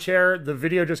screen share, the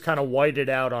video just kind of whited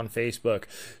out on Facebook.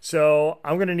 So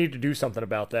I'm going to need to do something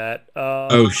about that.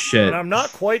 oh shit. And I'm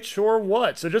not quite sure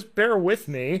what. So just bear with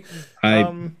me. I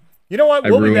You know what? I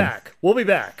We'll be ruined- back. We'll be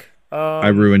back. I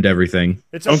ruined everything.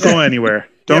 It's Don't okay. go anywhere.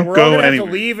 Yeah, Don't we're all go gonna have anywhere.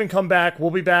 to leave and come back.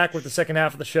 We'll be back with the second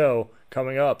half of the show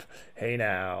coming up. Hey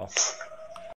now.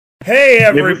 Hey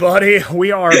everybody,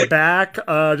 we are back.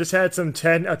 Just had some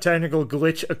technical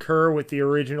glitch occur with the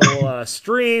original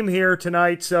stream here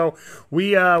tonight, so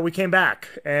we came back,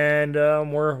 and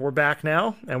we're back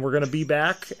now, and we're gonna be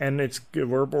back, and it's good.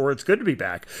 It's good to be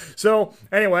back. So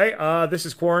anyway, this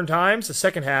is QuaranTimes, the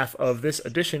second half of this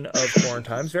edition of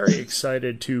QuaranTimes. Very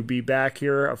excited to be back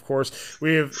here. Of course,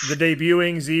 we have the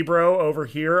debuting Zebro over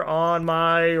here on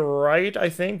my right, I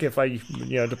think, if I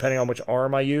depending on which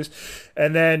arm I use,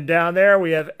 and then down there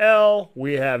we have L,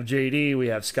 we have JD, we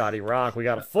have Scotty Rock. We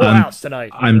got a full house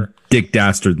tonight. I'm here. Dick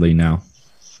Dastardly now.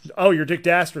 Oh, you're Dick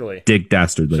Dastardly. Dick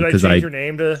Dastardly Should I because change your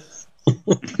name to?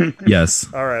 yes,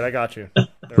 All right, I got you. There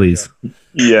we please. go.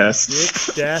 Yes.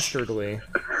 Dick Dastardly.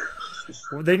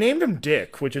 Well, they named him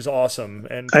Dick, which is awesome.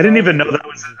 And I didn't even know that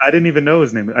was. I didn't even know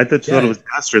his name. I thought it was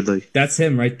Dastardly. That's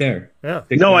him right there. Yeah.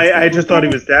 Dick No, Dastardly. I just thought he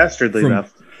was Dastardly From- though.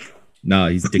 No,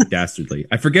 he's Dick Dastardly.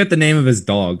 I forget the name of his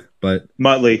dog, but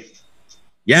Muttley.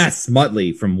 yes,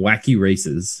 Muttley from Wacky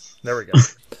Races. There we go.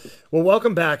 Well,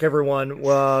 welcome back, everyone.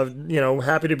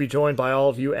 Happy to be joined by all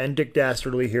of you and Dick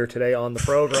Dastardly here today on the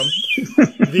program.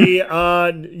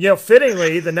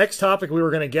 Fittingly, the next topic we were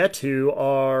going to get to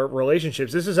are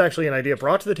relationships. This is actually an idea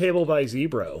brought to the table by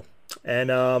Zebro,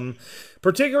 and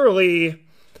particularly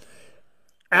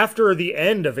after the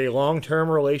end of a long-term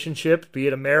relationship, be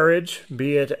it a marriage,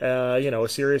 be it a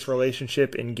serious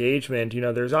relationship engagement,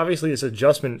 there's obviously this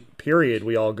adjustment period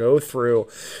we all go through,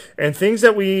 and things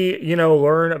that we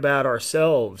learn about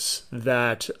ourselves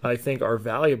that I think are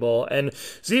valuable. And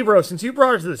Zebro, since you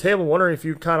brought it to the table, I'm wondering if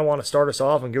you kind of want to start us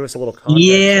off and give us a little context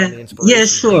on the inspiration. Yeah,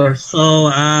 sure. So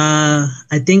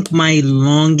I think my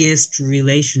longest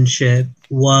relationship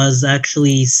was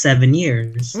actually 7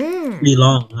 years. Pretty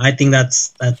long. I think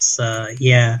that's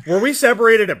yeah. Were we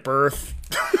separated at birth?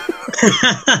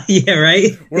 Yeah,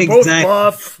 right? We're both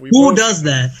buff. Who does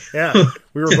that? Yeah,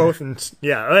 we were both in.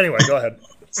 Yeah. Anyway, go ahead.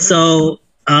 So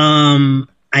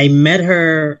I met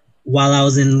her while I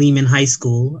was in Lehman High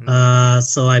School.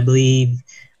 So I believe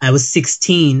I was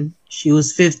 16. She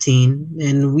was 15,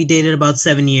 and we dated about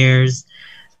 7 years.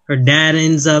 Her dad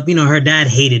ends up, her dad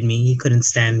hated me. He couldn't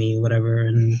stand me, whatever.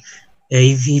 And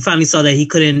he finally saw that he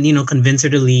couldn't, convince her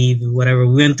to leave, whatever.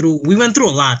 We went through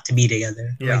a lot to be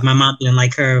together. Yeah. Like my mom didn't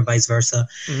like her, vice versa.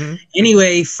 Mm-hmm.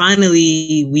 Anyway,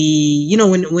 finally we,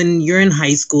 when you're in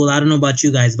high school, I don't know about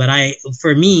you guys, but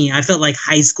for me, I felt like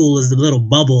high school is the little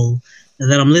bubble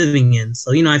that I'm living in.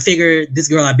 So, I figure this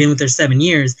girl, I've been with her 7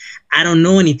 years. I don't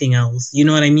know anything else. You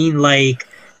know what I mean? Like,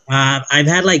 I've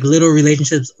had like little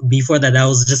relationships before that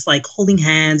was just like holding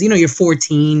hands. You're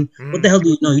 14. What the hell do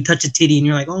you know? You touch a titty and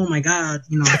you're like, oh my God,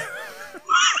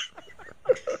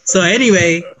 So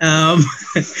anyway,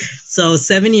 so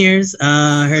 7 years,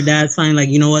 her dad's finally like,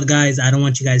 you know what, guys, I don't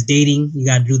want you guys dating. You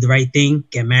got to do the right thing,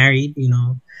 get married,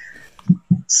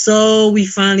 So we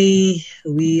finally,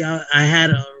 I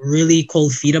had a really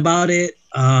cold feet about it.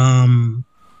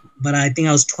 But I think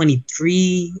I was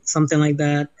 23, something like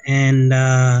that. And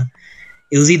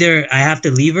it was either I have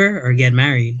to leave her or get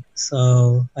married.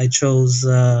 So I chose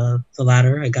the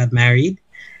latter. I got married.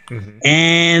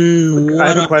 And I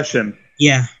have a question.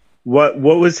 Yeah. What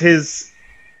was his,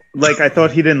 like, I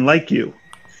thought he didn't like you.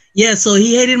 Yeah, so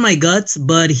he hated my guts,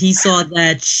 but he saw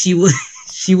that she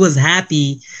was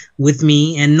happy with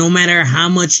me, and no matter how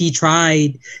much he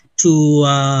tried to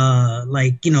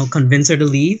convince her to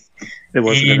leave, it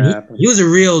wasn't going to happen. He was a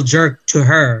real jerk to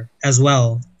her as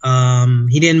well.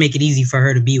 He didn't make it easy for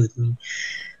her to be with me.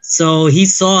 So he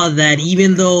saw that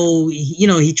even though,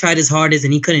 he tried his hardest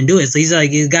and he couldn't do it. So he's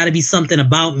like, there's got to be something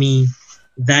about me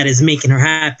that is making her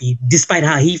happy, despite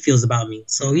how he feels about me.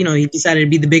 So, he decided to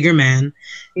be the bigger man.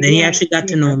 Maybe then he actually got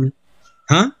to know me.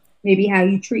 Huh? Maybe how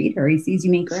you treat her. He sees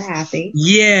you make her happy.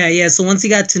 Yeah. So once he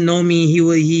got to know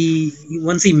me,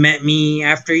 once he met me,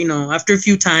 after a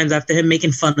few times, after him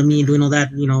making fun of me and doing all that,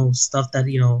 stuff that,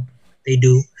 they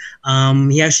do,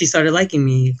 he actually started liking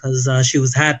me because she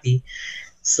was happy.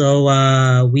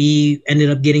 So we ended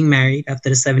up getting married after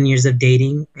the 7 years of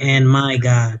dating. And my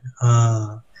God,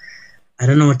 I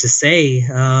don't know what to say.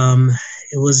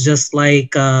 It was just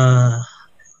like,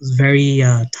 it was very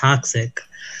toxic.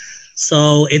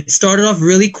 So it started off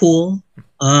really cool,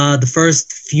 the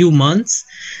first few months,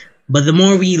 but the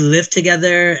more we lived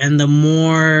together and the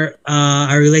more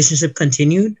our relationship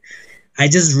continued, I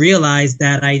just realized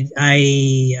that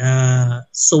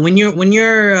so when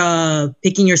you're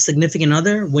picking your significant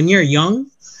other, when you're young,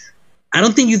 I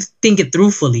don't think you think it through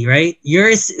fully, right?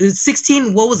 You're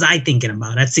 16. What was I thinking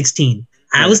about at 16?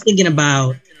 I was thinking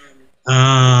about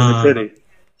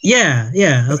Yeah.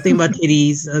 I was thinking about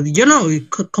titties.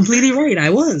 Completely right. I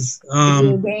was.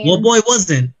 What boy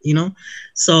wasn't,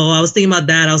 So I was thinking about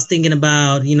that. I was thinking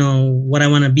about, what I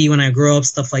want to be when I grow up,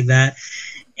 stuff like that.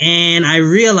 And I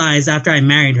realized after I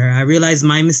married her, I realized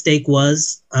my mistake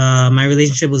was my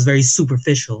relationship was very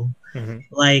superficial.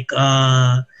 Like,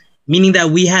 meaning that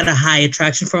we had a high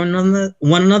attraction for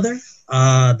one another.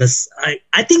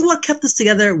 I think what kept us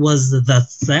together was the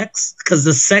sex, because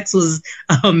the sex was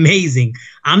amazing.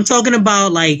 I'm talking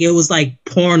about it was like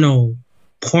porno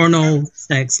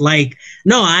sex.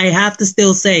 No, I have to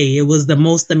still say it was the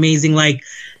most amazing.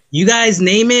 You guys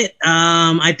name it.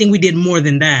 I think we did more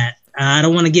than that. I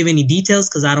don't want to give any details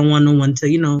because I don't want no one to,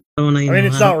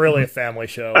 it's not really a family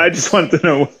show. I just wanted to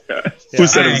know who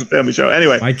said it was a family show.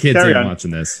 Anyway, my kids ain't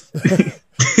watching this.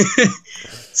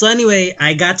 So anyway,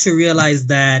 I got to realize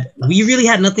that we really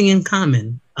had nothing in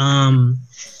common.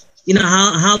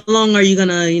 How long are you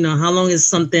gonna, how long is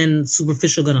something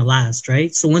superficial gonna last,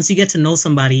 right? So once you get to know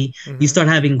somebody, you start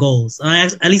having goals.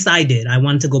 At least I did. I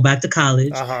wanted to go back to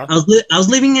college. I was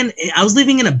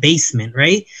living in a basement,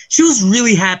 right? She was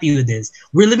really happy with this.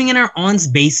 We're living in our aunt's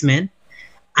basement.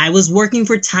 I was working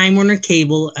for Time Warner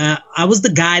Cable. I was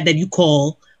the guy that you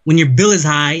call when your bill is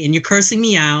high and you're cursing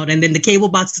me out and then the cable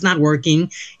box is not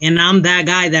working. And I'm that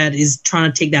guy that is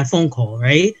trying to take that phone call,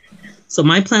 right? So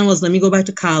my plan was, let me go back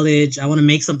to college. I want to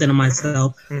make something of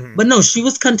myself. But no, she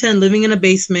was content living in a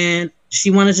basement. She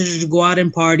wanted to just go out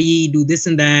and party, do this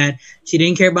and that. She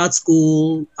didn't care about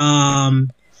school.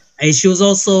 And she was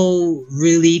also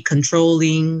really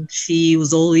controlling. She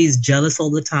was always jealous all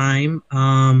the time.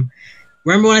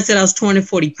 Remember when I said I was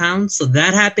 240 pounds? So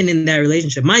that happened in that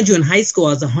relationship. Mind you, in high school,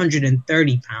 I was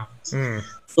 130 pounds.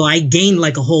 So I gained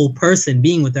like a whole person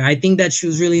being with her. I think that she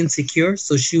was really insecure.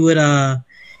 So she would,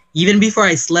 even before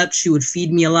I slept, she would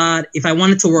feed me a lot. If I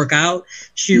wanted to work out,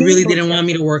 she really didn't want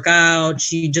me to work out.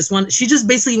 She just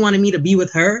basically wanted me to be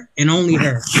with her and only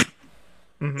her.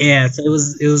 Yeah. So it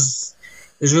was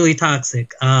really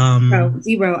toxic.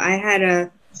 Zero. I had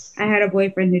a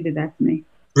boyfriend who did that to me.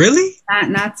 Really?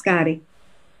 Not Scotty.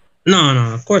 No,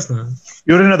 of course not.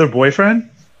 You had another boyfriend?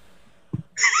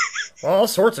 Well, all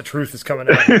sorts of truth is coming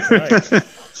out tonight.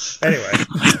 Anyway.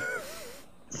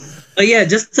 But yeah,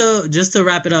 just to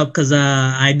wrap it up, because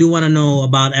I do want to know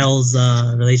about Elle's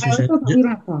relationship. We don't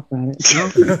have to talk about it.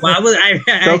 No? Well,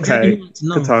 it's okay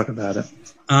to talk about it.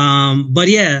 But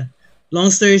yeah, long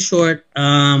story short,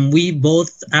 we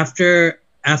both after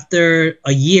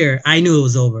a year, I knew it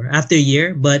was over after a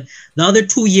year, but the other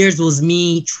 2 years was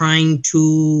me trying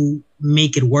to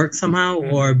make it work somehow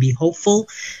or be hopeful,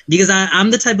 because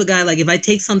I'm the type of guy, if I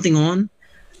take something on,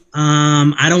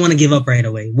 I don't want to give up right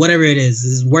away. Whatever it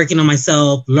is working on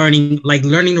myself, learning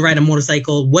to ride a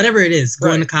motorcycle, whatever it is,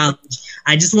 going to college.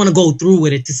 I just want to go through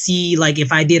with it to see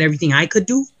if I did everything I could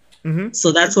do.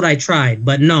 So that's what I tried,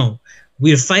 but no. We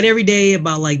would fight every day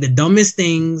about the dumbest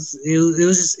things.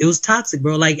 It was toxic,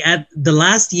 bro. At the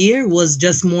last year was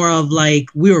just more of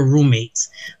we were roommates.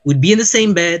 We'd be in the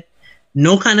same bed,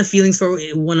 no kind of feelings for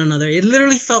one another. It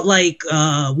literally felt like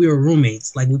we were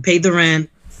roommates. We paid the rent.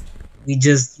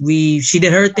 She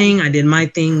did her thing, I did my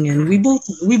thing, and we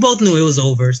both knew it was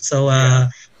over. So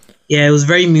Yeah, it was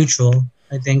very mutual,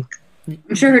 I think.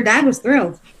 I'm sure her dad was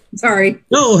thrilled. Sorry.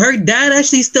 No, her dad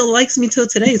actually still likes me till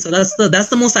today. So that's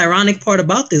the most ironic part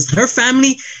about this. Her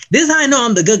family, this is how I know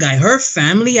I'm the good guy. Her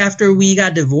family, after we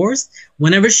got divorced,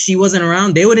 whenever she wasn't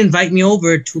around, they would invite me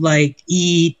over to like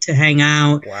eat, to hang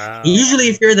out. Wow. And usually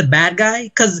if you're the bad guy,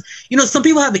 because, you know, some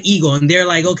people have an ego and they're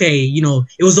like, okay, you know,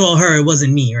 it was all her, it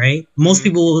wasn't me, right?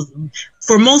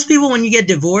 For most people, when you get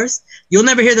divorced, you'll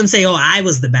never hear them say, oh, I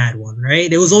was the bad one,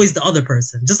 right? It was always the other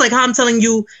person. Just like how I'm telling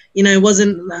you, you know, it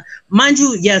wasn't, mind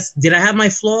you, yes, did I have my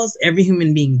flaws? Every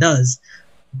human being does.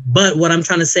 But what I'm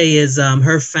trying to say is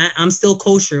I'm still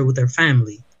kosher with her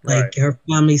family. Like Right. her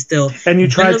family still. And you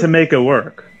tried to make it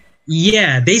work.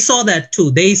 Yeah, they saw that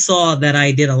too. They saw that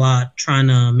I did a lot trying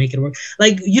to make it work.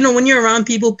 Like, you know, when you're around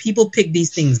people pick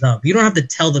these things up. You don't have to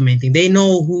tell them anything. They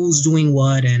know who's doing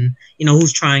what and, you know,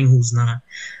 who's trying, who's not.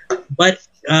 But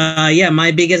yeah,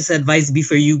 my biggest advice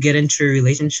before you get into a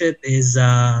relationship is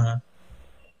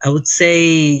I would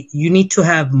say you need to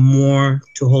have more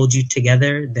to hold you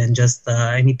together than just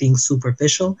anything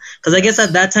superficial. Because I guess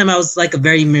at that time I was like a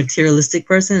very materialistic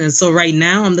person. And so right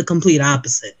now I'm the complete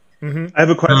opposite. Mm-hmm. I have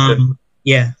a question.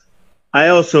 Yeah. I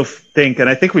also think, and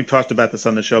I think we've talked about this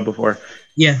on the show before,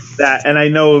 Yeah. that, and I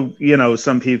know, you know,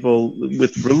 some people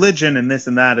with religion and this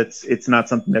and that, it's not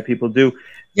something that people do.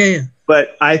 Yeah. Yeah.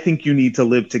 But I think you need to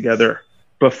live together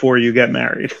before you get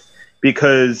married,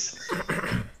 because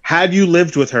had you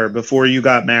lived with her before you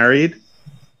got married,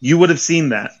 you would have seen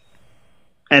that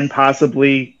and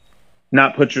possibly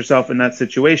not put yourself in that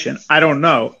situation. I don't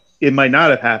know. It might not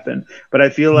have happened, but I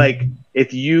feel like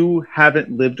if you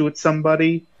haven't lived with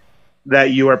somebody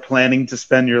that you are planning to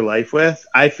spend your life with,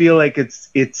 I feel like it's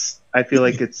a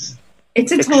totally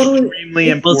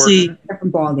extremely important.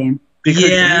 different ballgame. Because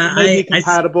Yeah, you may be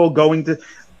compatible going to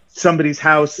somebody's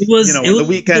house, It was on the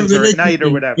weekends or at night or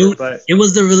whatever. But it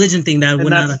was the religion thing that would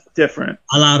not that's different.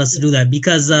 allowed us to do that,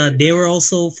 because they were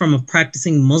also from a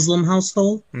practicing Muslim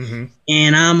household, Mm-hmm.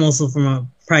 and I'm also from a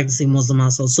practicing Muslim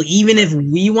household. So even if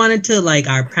we wanted to, like,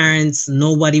 our parents,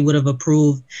 nobody would have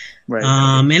approved. Right.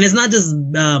 And it's not just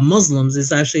Muslims.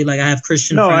 It's actually like I have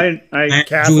Christian No, friends. I have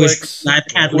Catholics, I have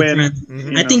Catholic when- friends.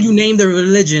 Mhm. I think you named the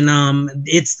religion.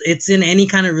 It's in any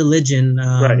kind of religion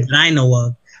Right. that I know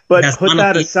of. but That's put that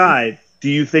monotheistic. aside. Do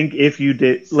you think if you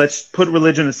did, let's put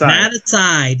religion aside, That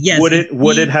aside, yes.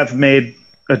 would it have made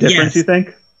a difference? Yes. You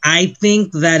think? I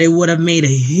think that it would have made a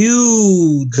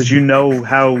huge. Because you know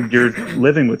how you're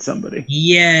living with somebody.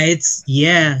 Yeah,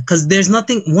 because there's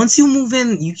nothing. Once you move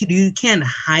in, you can't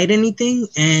hide anything,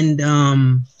 and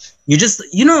you just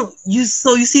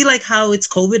you see like how it's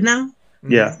COVID now.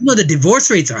 Yeah. No, the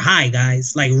divorce rates are high,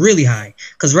 guys, like really high.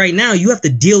 Because right now you have to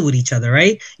deal with each other,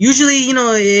 right? Usually,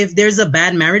 if there's a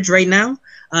bad marriage right now,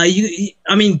 pre-COVID,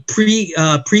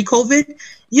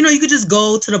 you could just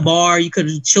go to the bar, you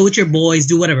could chill with your boys,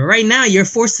 do whatever. Right now, you're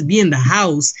forced to be in the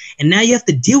house, and now you have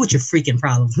to deal with your freaking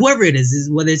problems, whoever it is,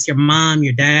 whether it's your mom,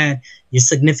 your dad, your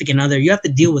significant other, you have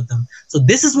to deal with them. So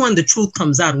this is when the truth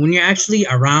comes out, when you're actually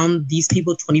around these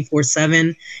people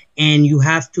 24/7, and you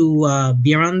have to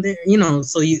be around there,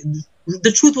 so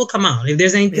the truth will come out. If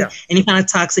there's anything, any kind of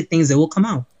toxic things, that will come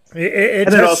out.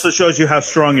 And it also shows you how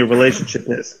strong your relationship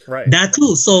is. Right. That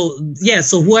too. So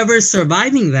whoever is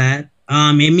surviving that,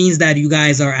 it means that you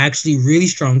guys are actually really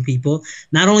strong people.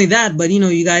 Not only that, but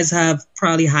you guys have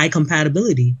probably high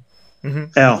compatibility. Mm-hmm.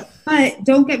 L. But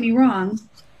don't get me wrong.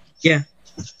 Yeah.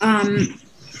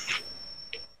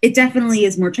 It definitely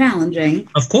is more challenging.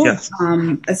 Of course.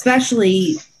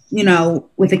 Especially,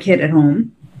 with a kid at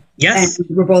home. Yes. And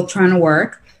we're both trying to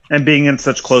work. And being in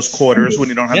such close quarters when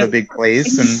you don't have a big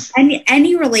place. And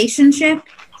any relationship,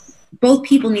 both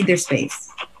people need their space.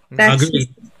 That's Agreed.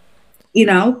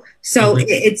 So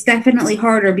it's definitely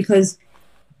harder because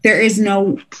there is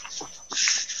no,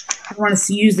 I don't want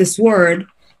to use this word,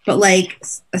 but like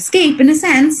escape in a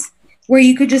sense where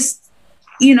you could just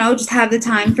have the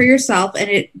time for yourself, and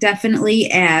it definitely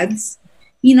adds,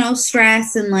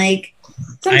 stress and like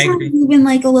sometimes even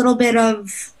like a little bit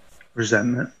of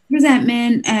resentment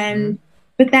and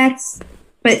but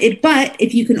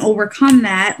if you can overcome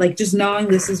that, like just knowing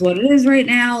this is what it is right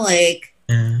now, like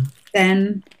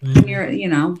then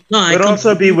you're but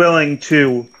also be willing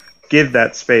to give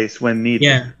that space when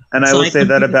needed. And I will say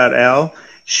that about Elle.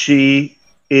 She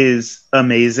is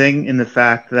amazing in the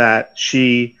fact that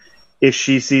if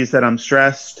she sees that I'm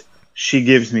stressed, she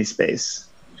gives me space.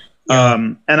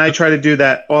 And I try to do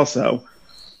that also.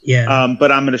 Yeah.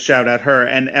 But I'm going to shout at her.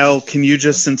 And Elle, can you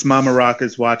just, since Mama Rock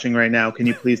is watching right now, can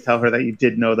you please tell her that you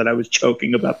did know that I was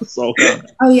joking about the soul comment?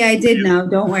 Oh yeah, I did know.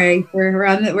 Don't worry. We're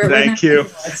on the. Thank you.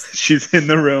 She's in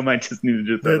the room. I just needed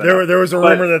to throw that out. There was a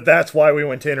rumor that that's why we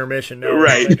went to intermission. No,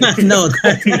 right. No.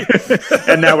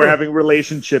 And now we're having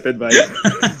relationship advice.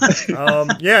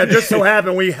 Yeah, it just so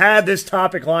happened we had this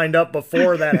topic lined up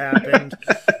before that happened.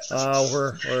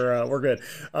 We're good.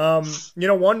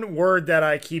 One word that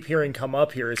I keep hearing come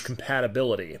up here is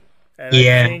compatibility. And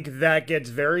I think that gets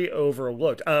very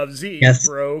overlooked. Z, yes.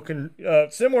 bro,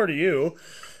 similar to you,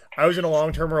 I was in a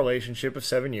long-term relationship of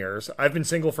 7 years. I've been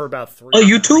single for about 3 Oh,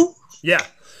 you too? Yeah.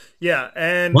 Yeah.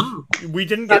 And we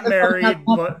didn't get married,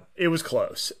 but it was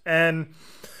close. And,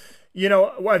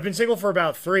 I've been single for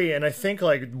about 3, and I think,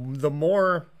 like, the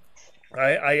more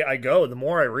I go, the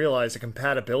more I realize that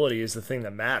compatibility is the thing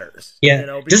that matters.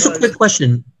 Yeah. Just a quick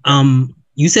question.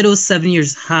 You said it was 7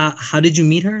 years. How did you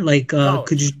meet her? Like,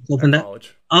 could you open that?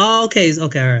 College. Oh, okay.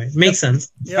 Okay. All right. Makes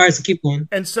sense. Yep. All right. So keep going.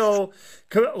 And so,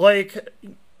 like,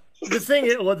 the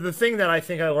thing that I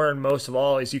think I learned most of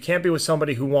all is you can't be with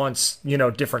somebody who wants,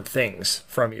 different things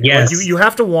from you. Yes. Like, you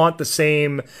have to want the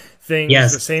same things,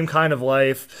 the same kind of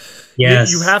life.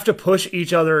 Yes. You have to push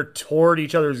each other toward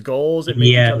each other's goals and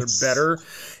make each other better.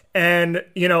 And,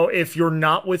 if you're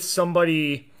not with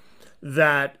somebody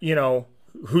that,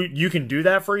 who you can do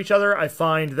that for each other, I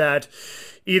find that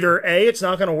either A, it's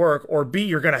not going to work, or B,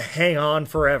 you're going to hang on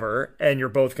forever and you're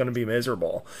both going to be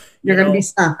miserable. You're going to be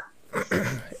stuck.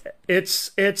 It's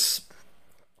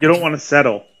you don't want to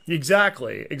settle.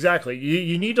 Exactly.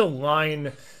 You need to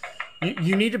align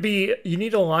you need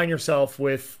to align yourself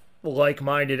with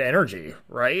like-minded energy,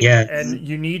 right? Yeah. And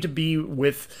you need to be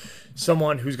with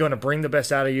someone who's going to bring the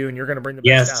best out of you and you're going to bring the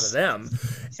best out of them.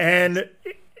 And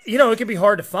it can be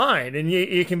hard to find, and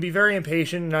you can be very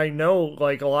impatient. And I know,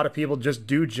 like, a lot of people just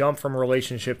do jump from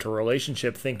relationship to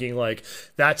relationship thinking, like,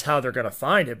 that's how they're going to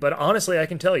find it. But honestly, I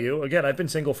can tell you, again, I've been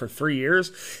single for 3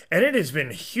 years, and it has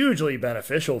been hugely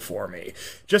beneficial for me.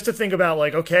 Just to think about,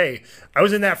 like, okay, I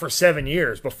was in that for 7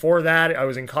 years. Before that, I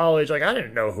was in college. Like, I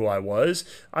didn't know who I was.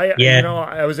 I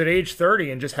was at age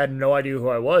 30 and just had no idea who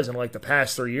I was. And, like, the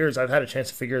past 3 years, I've had a chance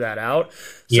to figure that out.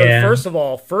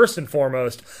 So, first and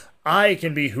foremost, I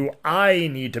can be who I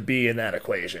need to be in that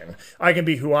equation. I can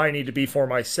be who I need to be for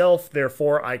myself.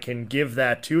 Therefore, I can give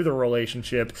that to the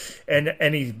relationship and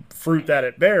any fruit that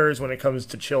it bears when it comes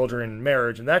to children,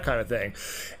 marriage, and that kind of thing.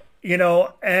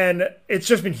 And it's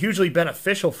just been hugely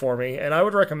beneficial for me. And I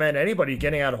would recommend anybody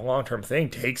getting out of a long-term thing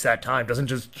takes that time, doesn't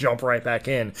just jump right back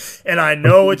in. And I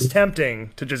know it's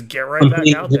tempting to just get right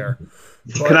back out there.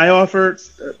 But can I offer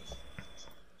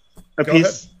a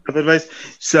piece of advice?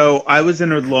 So I was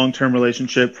in a long-term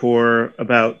relationship for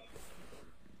about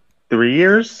 3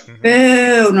 years.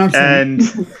 And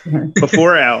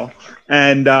before Al.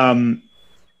 And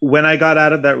when I got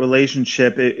out of that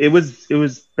relationship, it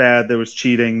was bad. There was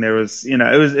cheating. There was,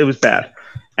 it was bad.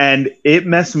 And it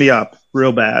messed me up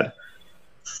real bad.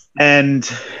 And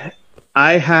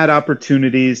I had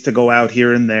opportunities to go out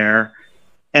here and there.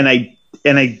 And I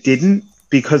didn't,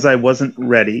 because I wasn't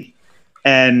ready.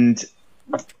 And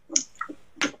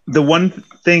the one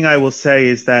thing I will say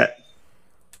is that,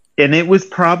 and it was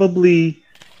probably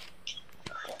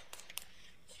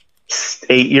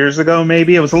 8 years ago,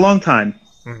 maybe. It was a long time.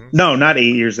 No, not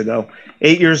 8 years ago.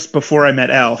 8 years before I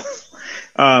met Elle.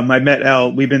 I met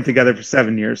Elle. We've been together for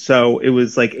 7 years. So it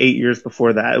was like 8 years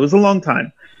before that. It was a long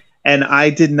time. And I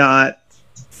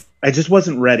just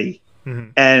wasn't ready.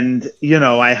 And,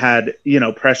 I had,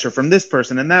 pressure from this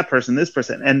person and that person, this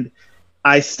person. And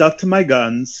I stuck to my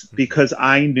guns because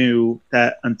I knew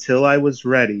that until I was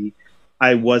ready,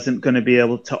 I wasn't going to be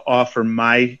able to offer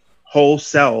my whole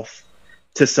self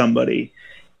to somebody.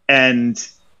 And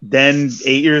then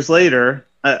 8 years later,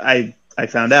 I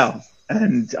found out.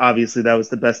 And obviously that was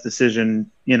the best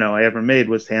decision, I ever made,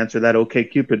 was to answer that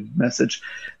OkCupid message.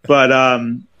 But,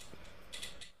 I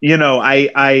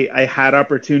had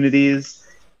opportunities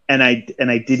and I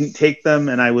didn't take them.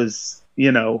 And I was,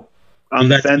 on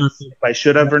the fence if I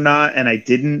should have or not, and I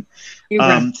didn't.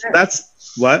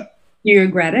 That's what? You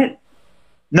regret it?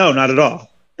 No, not at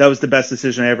all. That was the best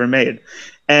decision I ever made.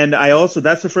 And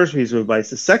that's the first piece of advice.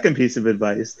 The second piece of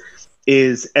advice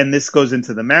is, and this goes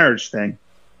into the marriage thing,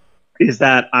 is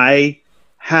that I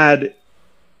had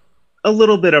a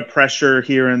little bit of pressure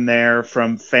here and there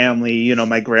from family.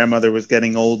 My grandmother was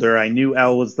getting older. I knew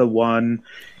Elle was the one,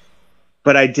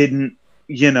 but I didn't,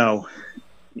 I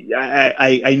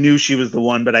knew she was the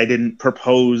one, but I didn't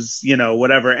propose,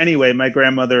 whatever. Anyway, my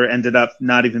grandmother ended up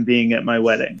not even being at my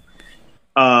wedding.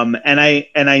 And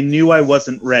I knew I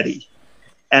wasn't ready.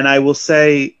 And I will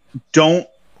say, don't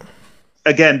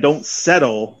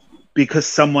settle because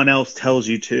someone else tells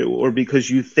you to, or because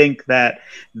you think that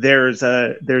there's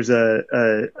a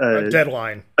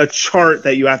deadline, a chart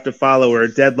that you have to follow, or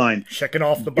a deadline. Checking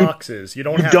off the boxes. You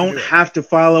don't have to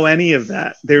follow any of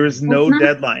that. There is no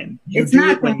deadline. You do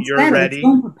it when you're ready.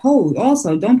 Don't propose.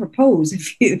 Also, don't propose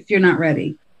if you're not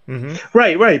ready. Mm-hmm.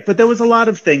 Right. But there was a lot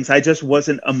of things. I just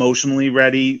wasn't emotionally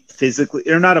ready, physically,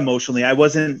 or not emotionally. I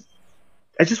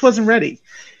just wasn't ready.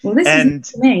 Well, this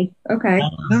is me. Okay.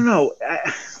 No.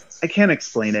 I can't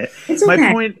explain it. It's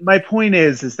okay. My point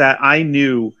is that I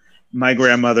knew my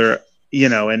grandmother,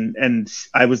 and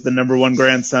I was the number one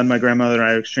grandson. My grandmother and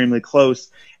I are extremely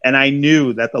close. And I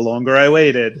knew that the longer I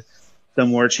waited, the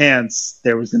more chance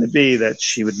there was going to be that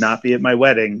she would not be at my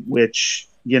wedding, which,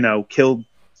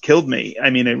 killed me. I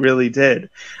mean, it really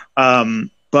did.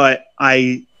 But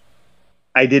I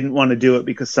didn't want to do it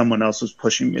because someone else was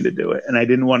pushing me to do it. And I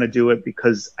didn't want to do it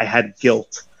because I had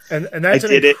guilt. And that's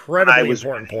an incredibly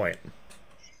important point.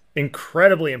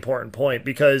 Incredibly important point,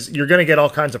 because you're going to get all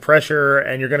kinds of pressure,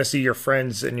 and you're going to see your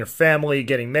friends and your family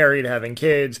getting married, having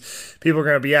kids. People are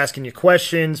going to be asking you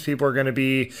questions. People are going to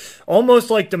be almost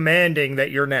like demanding that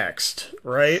you're next,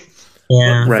 right?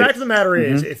 Yeah. The fact of the matter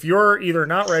is, if you're either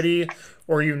not ready,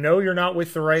 or you're not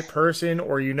with the right person,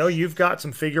 or you've got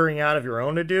some figuring out of your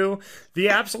own to do, the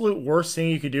absolute worst thing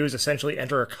you could do is essentially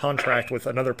enter a contract with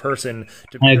another person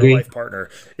to be your life partner.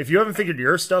 If you haven't figured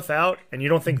your stuff out and you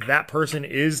don't think that person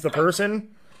is the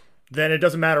person, then it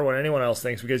doesn't matter what anyone else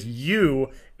thinks, because you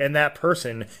and that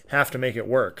person have to make it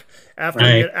work.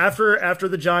 After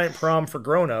the giant prom for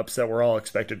grown-ups that we're all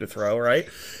expected to throw, right?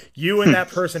 You and that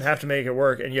person have to make it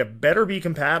work, and you better be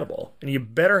compatible, and you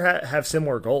better have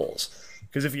similar goals.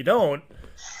 Because if you don't,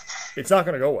 it's not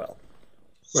going to go well.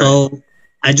 So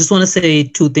I just want to say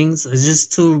two things,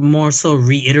 just to more so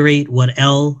reiterate what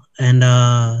Elle and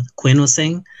Quinn was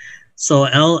saying. So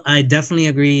Elle, I definitely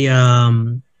agree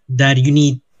that you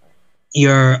need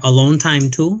your alone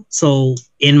time too. So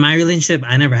in my relationship,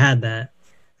 I never had that.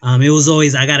 It was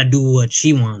always, I got to do what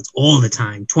she wants all the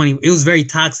time. It was very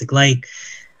toxic. Like,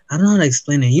 I don't know how to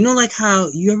explain it. Like how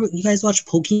you guys watch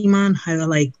Pokemon? How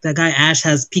like that guy Ash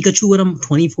has Pikachu with him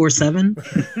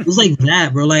 24/7. It was like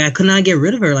that, bro. Like I could not get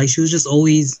rid of her. Like she was just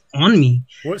always on me.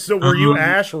 So were you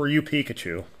Ash or were you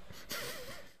Pikachu?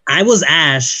 I was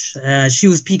Ash. She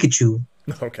was Pikachu.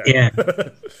 Okay. Yeah.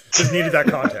 Just needed that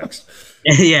context.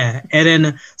 Yeah, and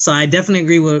then so I definitely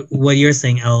agree with what you're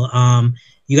saying, Elle.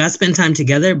 You gotta spend time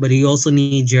together, but you also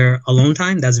need your alone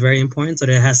time. That's very important. So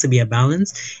there has to be a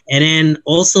balance. And then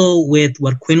also with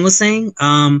what Quinn was saying,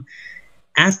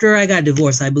 after I got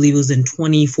divorced, I believe it was in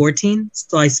 2014.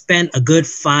 So I spent a good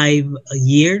 5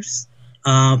 years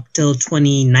till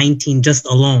 2019 just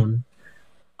alone.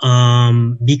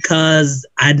 Because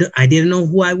I didn't know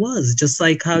who I was. Just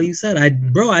like how you said, I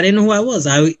didn't know who I was.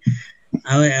 I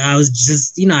was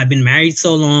just, I've been married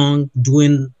so long,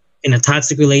 in a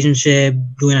toxic relationship,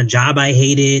 doing a job I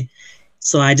hated.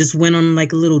 So I just went on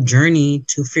like a little journey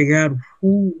to figure out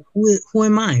who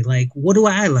am I? Like, what do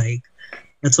I like?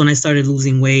 That's when I started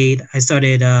losing weight. I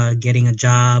started getting a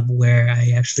job where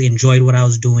I actually enjoyed what I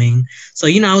was doing. So,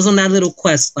 I was on that little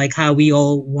quest, like how we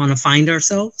all want to find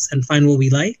ourselves and find what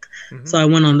we like. Mm-hmm. So I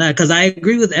went on that because I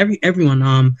agree with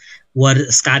everyone. What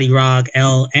Scotty Rock,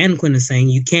 Elle, and Quinn is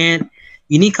saying.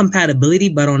 You need compatibility,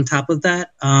 but on top of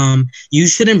that, you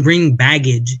shouldn't bring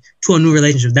baggage to a new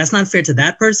relationship. That's not fair to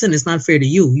that person. It's not fair to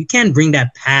you. You can't bring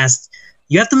that past.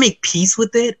 You have to make peace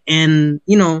with it. And,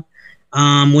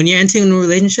 when you're entering a new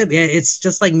relationship, it's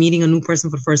just like meeting a new person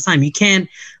for the first time. You can't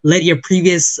let your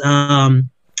previous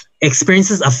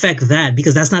experiences affect that,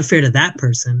 because that's not fair to that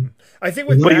person. I think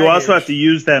but you also have to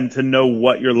use them to know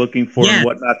what you're looking for and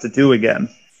what not to do again.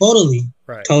 Totally.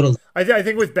 Right. Totally. I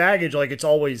think with baggage, like, it's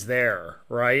always there,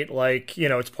 right? Like,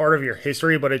 it's part of your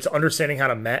history, but it's understanding how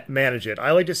to manage it.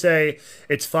 I like to say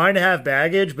it's fine to have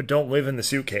baggage, but don't live in the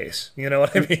suitcase. You know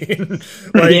what I mean?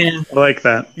 I like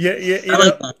that.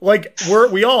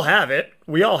 We all have it.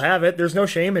 We all have it. There's no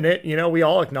shame in it. We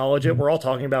all acknowledge it. We're all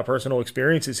talking about personal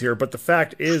experiences here. But the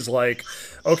fact is, like,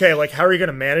 okay, like, how are you going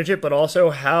to manage it? But also,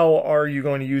 how are you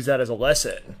going to use that as a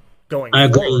lesson going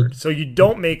forward, so you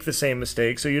don't make the same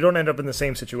mistakes, so you don't end up in the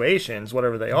same situations,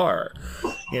 whatever they are.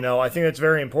 I think it's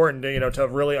very important to, to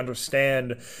really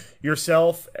understand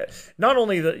yourself, not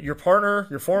only your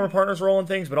former partner's role in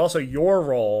things, but also your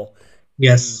role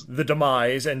in the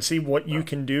demise, and see what you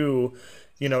can do,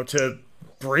 to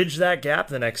bridge that gap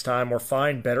the next time or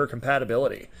find better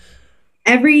compatibility.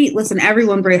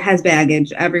 Everyone has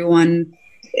baggage.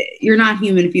 You're not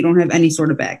human if you don't have any sort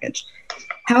of baggage.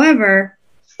 However,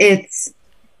 it's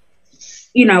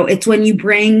it's when you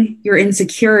bring your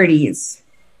insecurities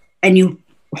and you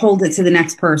hold it to the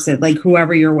next person, like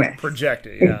whoever you're with. Project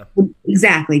it, yeah.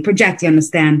 Exactly. Project, you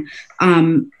understand?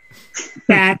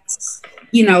 That's,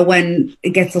 when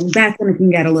that's when it can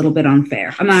get a little bit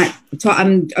unfair. I'm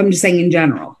just saying in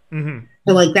general. Mm-hmm.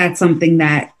 So like, that's something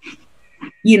that,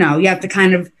 you have to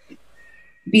kind of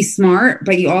be smart,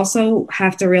 but you also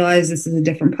have to realize this is a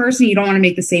different person. You don't want to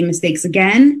make the same mistakes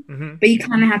again, but you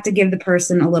kind of have to give the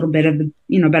person a little bit of the,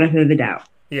 benefit of the doubt.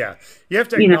 Yeah. You have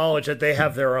to acknowledge that they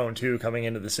have their own too coming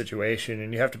into the situation,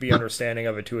 and you have to be understanding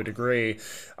of it to a degree.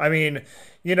 I mean,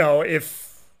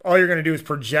 if all you're going to do is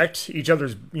project each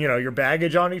other's, your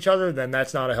baggage on each other, then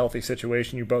that's not a healthy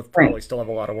situation. You both probably still have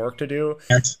a lot of work to do.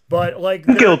 But like,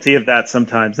 I'm guilty of that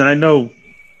sometimes, and I know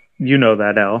you know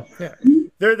that, Elle. Yeah.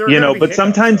 But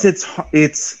sometimes it's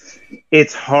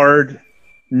hard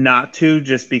not to,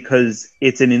 just because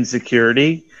it's an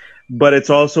insecurity. But it's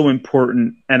also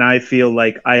important, and I feel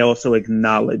like I also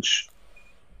acknowledge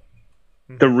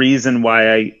the reason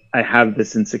why I have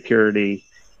this insecurity.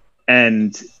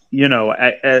 And,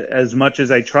 as much as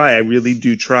I try, I really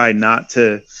do try not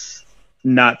to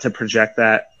project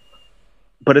that.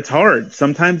 But it's hard.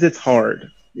 Sometimes it's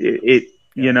hard.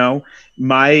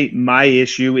 My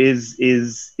issue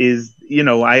is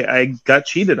I got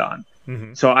cheated on.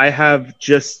 Mm-hmm. So I have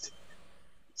just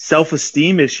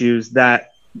self-esteem issues that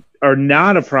are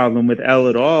not a problem with Elle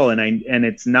at all, and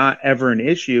it's not ever an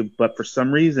issue. But for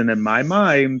some reason, in my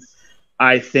mind,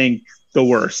 I think the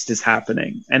worst is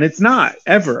happening, and it's not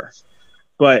ever.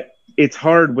 But it's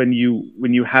hard when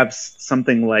you have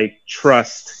something like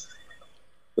trust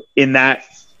in that,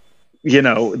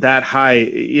 that high.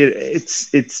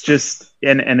 It's just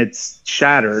and it's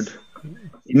shattered.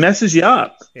 It messes you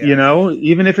up.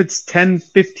 Even if it's 10,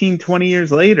 15, 20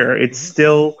 years later, it's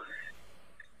still.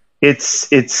 It's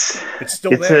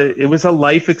still there. It was a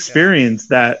life experience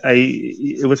that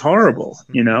it was horrible,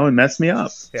 it messed me up.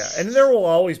 Yeah. And there will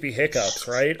always be hiccups,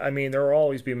 right? I mean, there will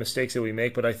always be mistakes that we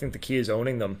make, but I think the key is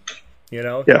owning them,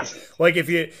 Yeah. Like if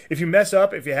you mess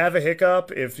up, if you have a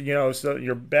hiccup, if, so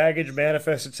your baggage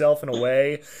manifests itself in a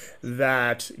way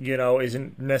that,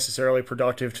 isn't necessarily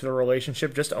productive to the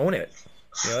relationship, just own it.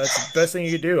 That's the best thing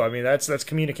you could do. I mean, that's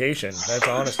communication. That's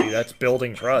honesty. That's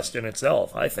building trust in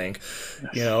itself, I think.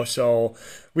 So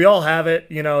we all have it.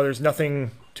 There's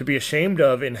nothing to be ashamed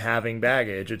of in having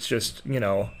baggage. It's just,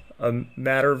 a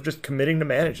matter of just committing to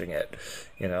managing it.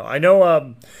 I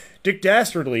know Dick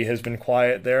Dastardly has been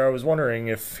quiet there. I was wondering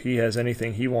if he has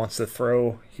anything he wants to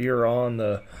throw here on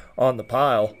the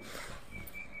pile.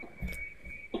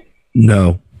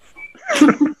 No.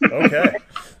 Okay.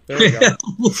 There we go.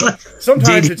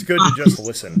 Sometimes it's good to just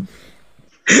listen.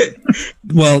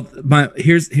 Well,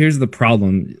 here's the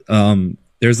problem.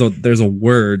 There's a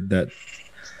word that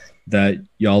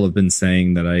y'all have been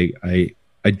saying that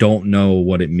I don't know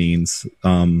what it means.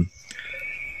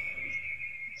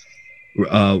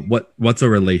 What's a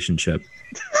relationship?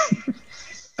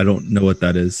 I don't know what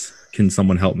that is. Can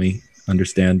someone help me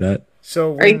understand that?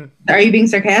 So are you being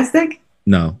sarcastic?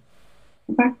 No.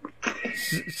 Okay.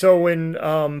 So when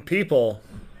people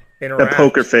interact, the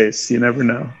poker face, you never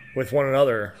know, with one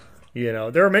another,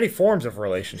 there are many forms of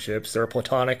relationships. There are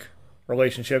platonic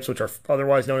relationships, which are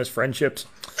otherwise known as friendships.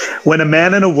 When a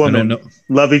man and a woman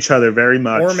love each other very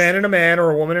much, or a man and a man,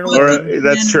 or a woman and a woman.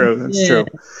 That's true. That's true.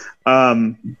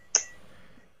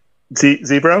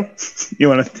 Zebro, you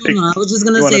want to? I was just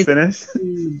gonna say, finish.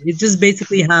 It's just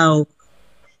basically how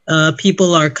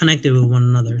people are connected with one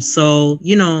another. So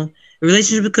a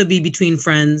relationship could be between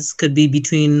friends, could be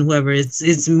between whoever.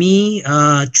 It's me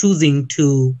choosing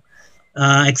to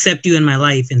accept you in my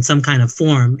life in some kind of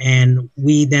form, and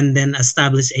we then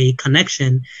establish a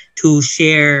connection to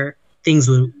share things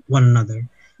with one another.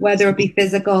 Whether it be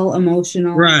physical,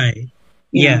 emotional. Right.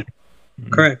 Yeah.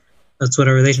 Correct. That's what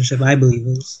a relationship, I believe,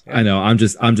 is. I know. I'm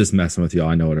just messing with y'all.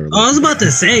 I know what a relationship. I was about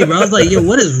to say, bro. I was like, yo,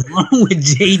 what is wrong with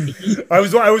JD? I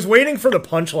was waiting for the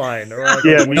punchline. No.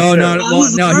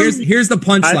 Here's the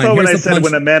punchline. I thought when I said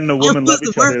when a man and a woman love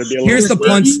each other, it'd be a here's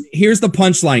the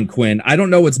punchline, Quinn. I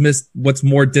don't know what's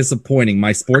more disappointing,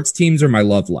 my sports teams or my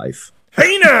love life.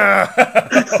 Hey now!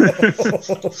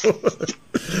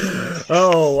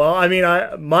 Oh well, I mean,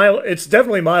 it's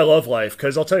definitely my love life,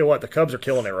 because I'll tell you what, the Cubs are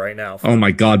killing it right now. Oh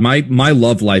my God, my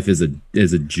love life is a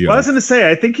joke. Well, I was going to say,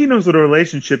 I think he knows what a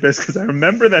relationship is, because I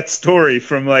remember that story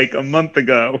from like a month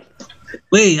ago.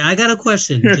 Wait, I got a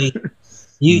question.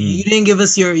 You didn't give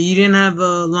us you didn't have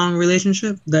a long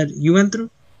relationship that you went through?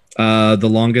 The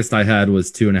longest I had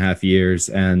was 2.5 years,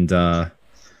 and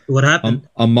what happened?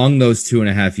 Among those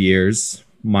 2.5 years,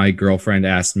 my girlfriend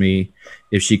asked me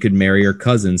if she could marry her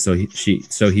cousin so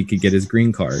he could get his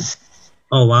green card.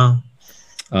 Oh wow.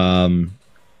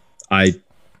 I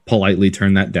politely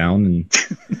turned that down and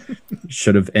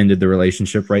should have ended the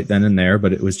relationship right then and there,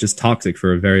 but it was just toxic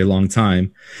for a very long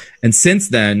time. And since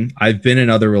then, I've been in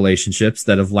other relationships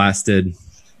that have lasted.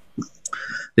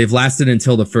 They've lasted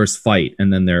until the first fight,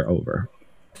 and then they're over.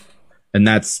 And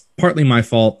that's partly my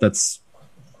fault. That's,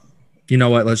 you know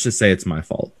what? Let's just say it's my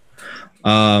fault.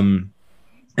 And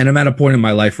I'm at a point in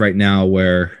my life right now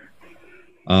where,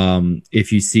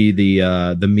 if you see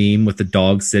the meme with the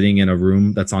dog sitting in a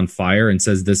room that's on fire and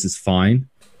says this is fine,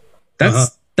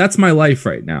 that's my life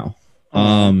right now.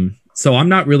 So I'm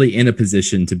not really in a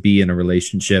position to be in a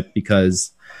relationship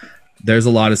because there's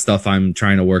a lot of stuff I'm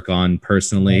trying to work on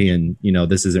personally, and you know,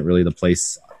 this isn't really the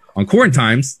place on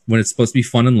QuaranTimes when it's supposed to be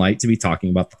fun and light to be talking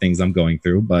about the things I'm going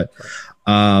through. But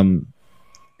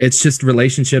it's just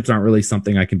relationships aren't really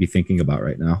something I can be thinking about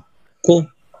right now. Cool.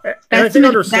 And I think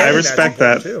I respect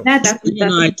that. too. I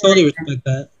totally respect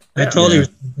that. I totally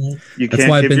respect that. That's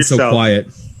why I've been so quiet.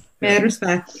 Mad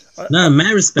respect. No,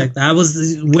 mad respect. I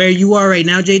was where you are right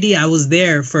now, JD. I was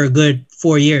there for a good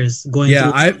 4 years.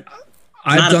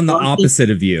 I've done the opposite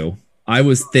of you. I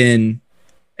was thin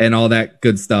and all that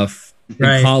good stuff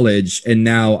in college, and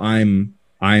now I'm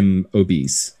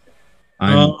obese.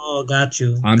 Got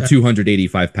you. I'm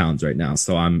 285 pounds right now,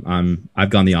 so I've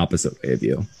gone the opposite way of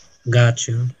you. Got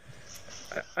you.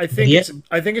 I think it's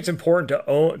important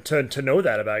to know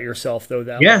that about yourself, though.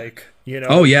 That like, you know.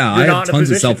 Oh yeah, I have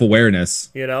tons of self-awareness.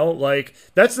 You know, like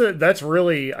that's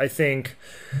really, I think,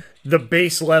 the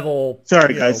base level.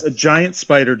 Sorry, guys. A giant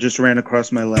spider just ran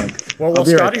across my leg. Well,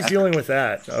 Scotty's dealing with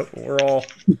that. We're all.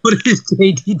 What is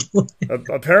JD doing?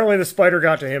 Apparently, the spider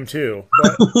got to him too.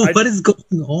 But what is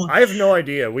going on? I have no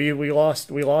idea. We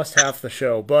lost half the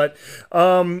show, but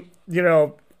you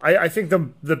know, I think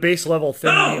the base level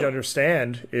thing you need to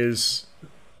understand is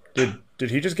did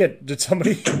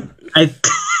somebody? I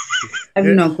have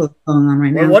no clue what's going on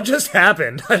right now. What just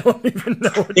happened? I don't even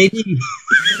know.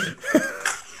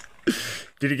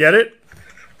 Did you get it?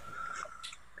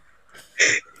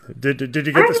 Did you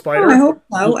get the spider? I hope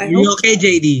so. You okay,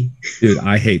 JD? Dude,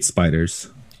 I hate spiders.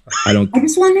 I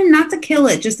just wanted not to kill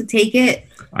it, just to take it.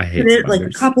 I hate put it spiders. like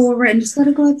a couple over it and just let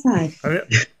it go outside. I mean,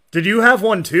 did you have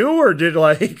one too, or did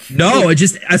like? No,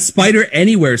 a spider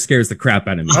anywhere scares the crap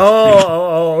out of me.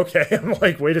 Oh, okay. I'm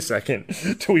like, wait a second.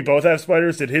 Do we both have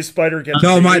spiders? Did his spider get?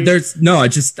 No, no.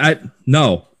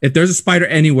 If there's a spider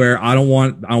anywhere, I don't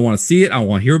want to see it. I don't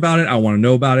want to hear about it. I want to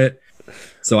know about it.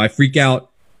 So I freak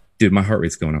out. Dude, my heart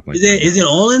rate's going up. Like, is it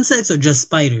all insects or just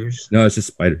spiders? No, it's just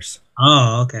spiders.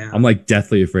 Oh, okay. I'm like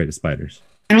deathly afraid of spiders.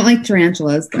 I don't like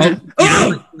tarantulas.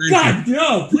 Oh God,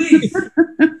 no, please.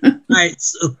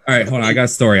 All right, hold on. I got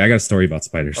a story about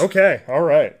spiders. Okay, all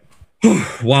right.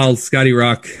 While Scotty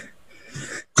Rock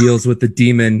deals with the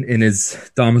demon in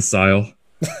his domicile.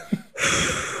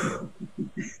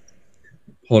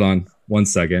 Hold on 1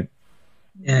 second.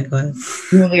 Yeah, go ahead.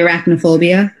 Movie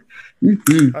arachnophobia.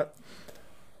 Mm-hmm.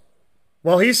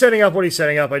 While he's setting up what he's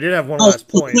setting up, I did have one last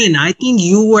point. Quinn, I think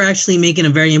you were actually making a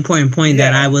very important point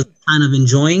that I was kind of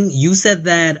enjoying. You said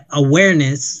that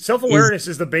self-awareness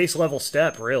is the base level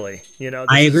step, really. You know,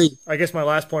 I agree. I guess my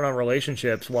last point on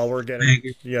relationships, while we're getting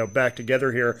back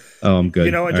together here. Oh, I'm good.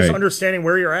 You know, just understanding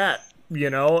where you're at, you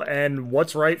know, and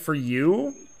what's right for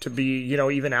you to be, you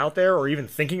know, even out there or even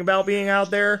thinking about being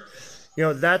out there. You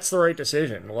know, that's the right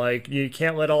decision. Like, you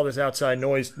can't let all this outside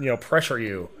noise, you know, pressure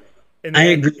you. And I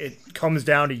agree. It comes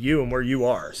down to you and where you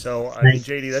are. So, I mean,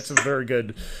 JD, that's a very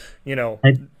good, you know,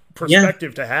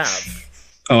 perspective to have.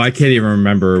 Oh, I can't even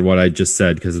remember what I just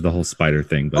said because of the whole spider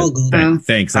thing. But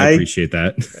thanks, I appreciate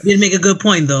that. You did make a good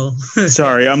point, though.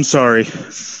 I'm sorry.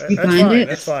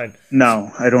 That's fine.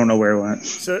 No, I don't know where it went.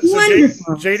 So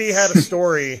JD had a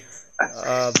story.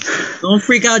 Don't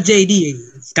freak out,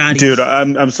 JD, Scotty. Dude,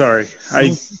 I'm sorry.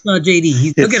 Don't freak out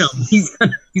JD. Look at him.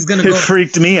 He's gonna go. It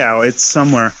freaked me out. It's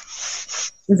somewhere.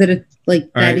 Is it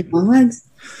daddy long legs?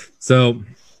 So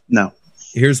no.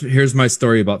 Here's my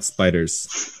story about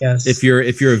spiders. Yes. If you're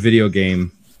a video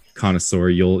game connoisseur,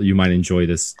 you might enjoy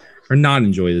this or not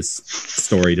enjoy this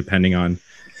story depending on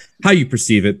how you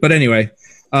perceive it. But anyway,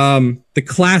 the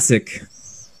classic,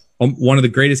 one of the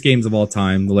greatest games of all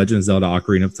time, The Legend of Zelda: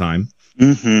 Ocarina of Time.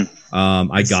 Mm-hmm.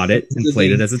 I got it and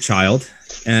played it as a child,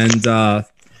 and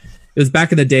it was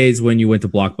back in the days when you went to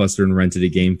Blockbuster and rented a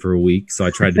game for a week. So I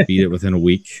tried to beat it within a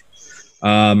week.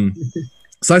 So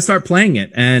I start playing it,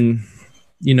 and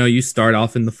you know, you start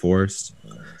off in the forest,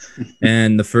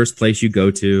 and the first place you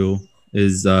go to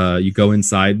is you go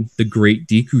inside the Great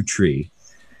Deku Tree,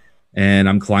 and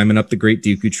I'm climbing up the Great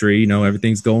Dooku tree. You know,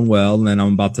 everything's going well, and then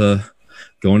I'm about to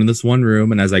go into this one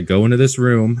room, and as I go into this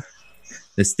room,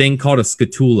 this thing called a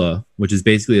scatula, which is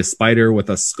basically a spider with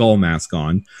a skull mask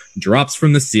on, drops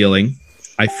from the ceiling.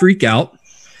 I freak out.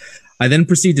 I then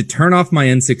proceed to turn off my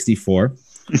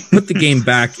N64, put the game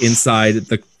back inside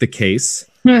the case,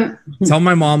 tell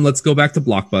my mom, let's go back to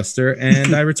Blockbuster,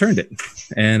 and I returned it.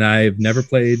 And I've never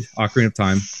played Ocarina of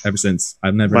Time ever since.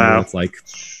 I've never known what it's like.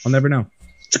 I'll never know.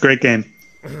 It's a great game.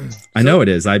 I know it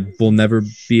is. I will never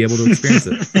be able to experience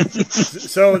it.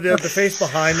 So the face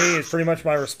behind me is pretty much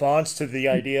my response to the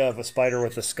idea of a spider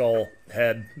with a skull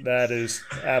head. That is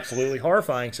absolutely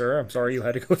horrifying, sir. I'm sorry you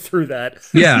had to go through that.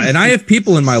 Yeah, and I have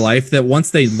people in my life that once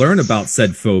they learn about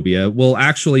said phobia will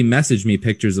actually message me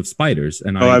pictures of spiders.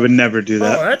 And I would never do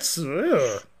that.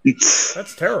 Oh,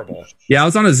 that's terrible. Yeah, I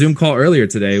was on a Zoom call earlier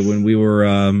today when we were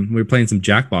playing some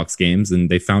Jackbox games, and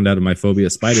they found out of my phobia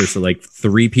of spiders. So like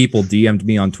 3 people DM'd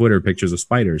me on Twitter pictures of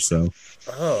spiders. So,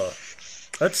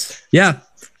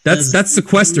 that's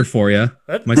sequester for you.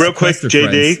 Real quick,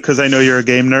 JD, because I know you're a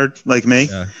game nerd like me.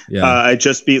 Yeah. I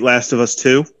just beat Last of Us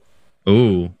 2.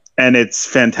 Ooh, and it's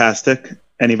fantastic.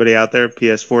 Anybody out there,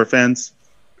 PS4 fans?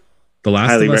 The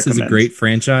Last of Us is a great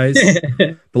franchise.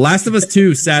 The Last of Us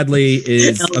 2, sadly,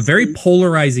 is a very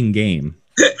polarizing game.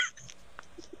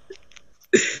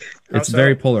 It's a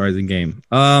very polarizing game.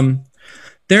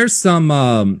 There's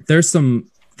some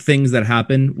things that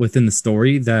happen within the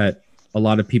story that a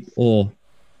lot of people,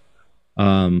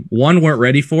 1, weren't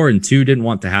ready for, and 2, didn't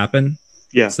want to happen.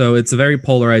 Yeah. So it's a very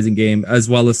polarizing game, as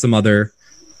well as some other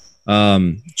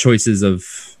choices of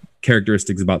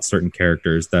characteristics about certain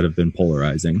characters that have been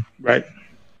polarizing. Right.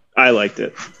 I liked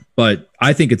it. But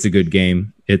I think it's a good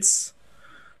game. It's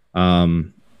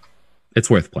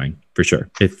worth playing for sure.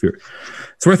 It's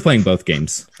worth playing both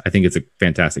games. I think it's a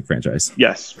fantastic franchise.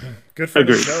 Yes. Good friend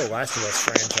of the show, Last of Us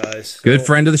franchise. Good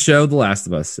friend of the show, The Last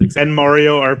of Us. Exactly. And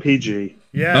Mario RPG.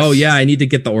 Yes. Oh yeah, I need to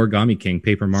get the Origami King,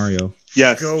 Paper Mario.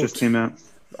 Yes, just came out.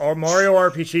 Our Mario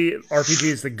RPG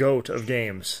is the GOAT of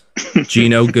games.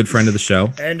 Gino, good friend of the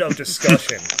show. End of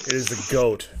discussion. It is the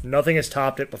GOAT. Nothing has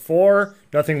topped it before.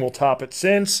 Nothing will top it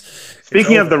since.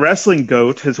 Speaking of the wrestling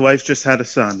GOAT, his wife just had a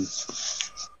son.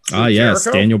 Ah, yes,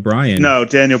 Jericho? Daniel Bryan. No,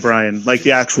 Daniel Bryan, like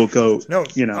the actual GOAT. No.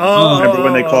 You know, remember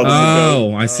when they called him the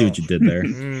GOAT? Oh, I see what you did there.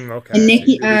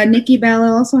 Okay. And Nikki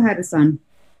Bella also had a son.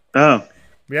 Oh.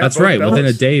 Yeah, that's both right, Bellas. within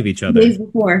a day of each other. Days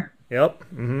before. Yep.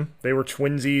 Mm-hmm. They were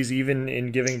twinsies even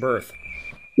in giving birth.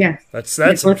 Yes. That's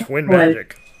some twin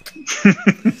magic.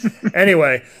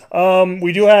 Anyway,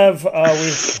 we do have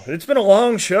it's been a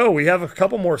long show. We have a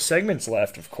couple more segments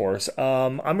left, of course.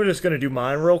 I'm just going to do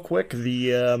mine real quick.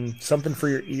 The something for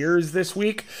your ears this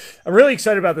week. I'm really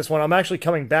excited about this one. I'm actually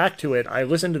coming back to it. I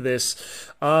listened to this.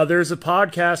 There's a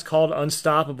podcast called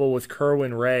Unstoppable with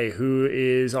Kerwin Ray, who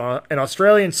is an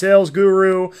Australian sales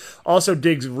guru, also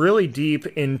digs really deep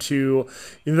into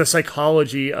the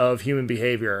psychology of human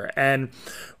behavior. And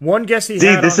one guest he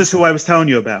had this is who I was telling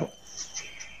you about.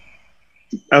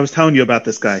 I was telling you about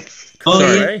this guy. Oh,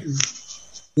 Sorry.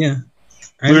 yeah.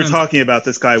 We were talking about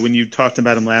this guy when you talked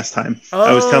about him last time. Oh.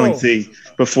 I was telling Z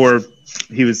before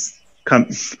he was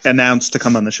announced to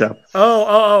come on the show.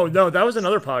 Oh, no, that was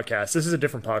another podcast. This is a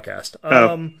different podcast.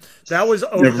 That was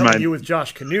Overcoming You with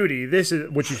Josh Canuti. This is,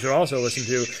 which you should also listen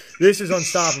to. This is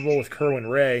Unstoppable with Kerwin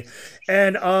Ray.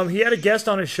 And he had a guest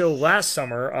on his show last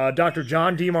summer, Dr.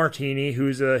 John DeMartini,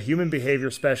 who's a human behavior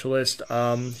specialist.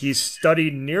 He's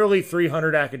studied nearly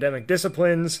 300 academic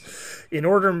disciplines in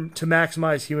order to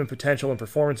maximize human potential and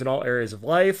performance in all areas of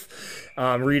life.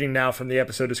 I'm reading now from the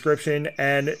episode description.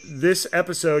 And this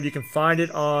episode, you can find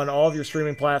it on all of your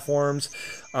streaming platforms.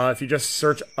 If you just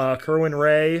search Kerwin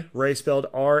Ray spelled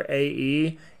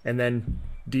R-A-E, and then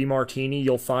DeMartini,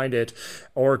 you'll find it,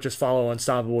 or just follow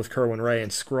Unstoppable with Kerwin Ray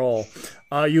and scroll.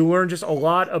 You learn just a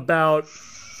lot about,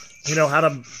 how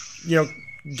to,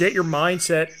 get your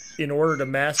mindset in order to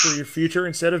master your future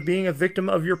instead of being a victim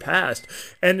of your past.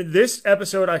 And this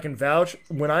episode, I can vouch,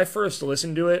 when I first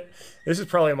listened to it, this is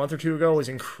probably a month or two ago, was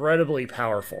incredibly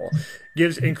powerful.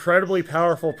 Gives incredibly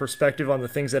powerful perspective on the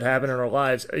things that happen in our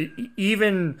lives.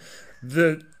 Even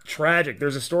the tragic.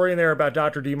 There's a story in there about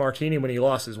Dr. DeMartini when he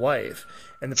lost his wife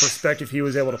and the perspective he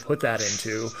was able to put that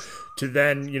into to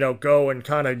then, go and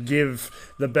kind of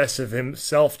give the best of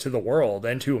himself to the world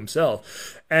and to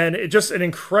himself. And it's just an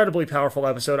incredibly powerful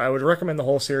episode. I would recommend the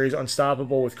whole series,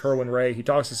 Unstoppable with Kerwin Ray. He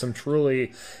talks to some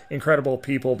truly incredible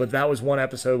people, but that was one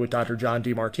episode with Dr. John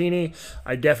DeMartini.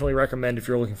 I definitely recommend if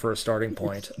you're looking for a starting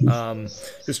point.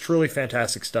 Just truly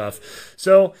fantastic stuff.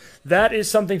 So that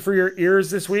is something for your ears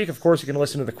this week. Of course, you can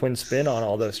listen to the Quinn Spin on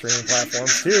all those streaming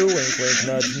platforms too. Wink, wink,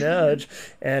 nudge, nudge.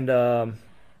 And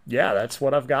yeah, that's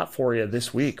what I've got for you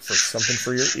this week for something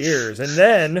for your ears. And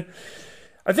then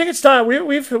I think it's time.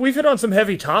 We've hit on some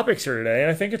heavy topics here today, and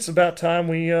I think it's about time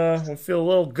we feel a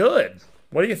little good.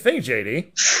 What do you think,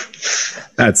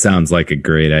 JD? That sounds like a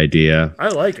great idea. I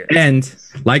like it. And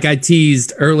like I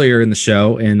teased earlier in the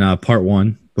show in part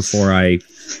 1, before I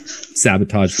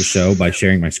sabotaged the show by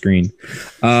sharing my screen,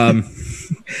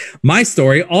 my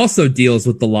story also deals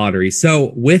with the lottery.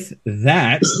 So with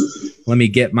that, let me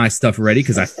get my stuff ready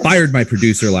because I fired my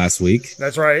producer last week.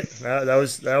 That's right. That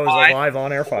was a live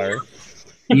on air fire.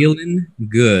 Feeling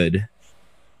good.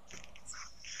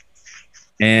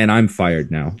 And I'm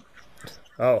fired now.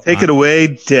 Oh, take it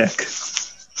away, Dick.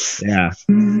 Yeah.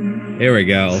 Here we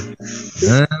go.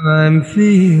 And I'm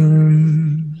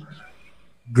feeling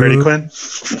good. Ready, Quinn?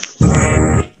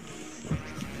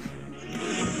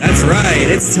 That's right.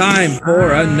 It's time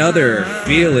for another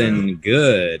Feeling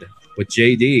Good with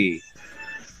JD.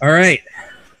 All right.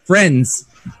 Friends,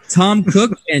 Tom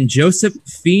Cook and Joseph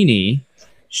Feeney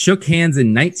shook hands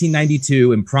in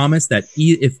 1992 and promised that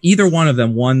if either one of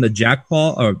them won the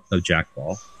Powerball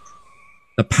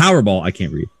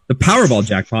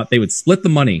jackpot, they would split the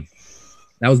money.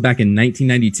 That was back in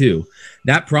 1992.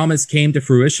 That promise came to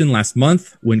fruition last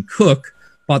month when Cook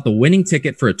bought the winning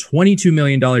ticket for a $22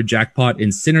 million jackpot in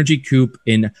Synergy Coop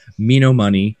in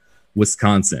Menomonee,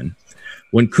 Wisconsin.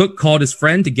 When Cook called his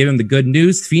friend to give him the good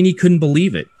news, Feeney couldn't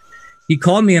believe it. He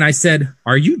called me and I said,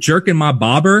 "Are you jerking my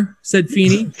bobber?" said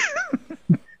Feeney,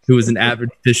 who was an avid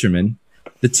fisherman.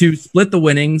 The two split the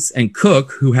winnings, and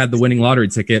Cook, who had the winning lottery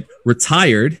ticket,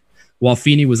 retired while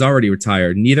Feeney was already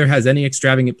retired. Neither has any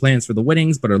extravagant plans for the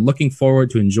winnings, but are looking forward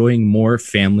to enjoying more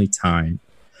family time.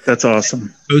 That's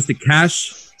awesome. Chose the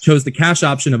cash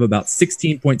option of about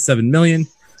 $16.7 million,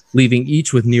 leaving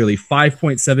each with nearly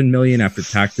 $5.7 million after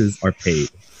taxes are paid.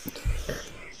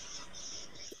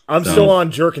 I'm still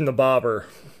on jerking the bobber.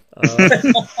 But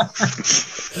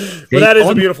that is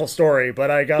a beautiful story,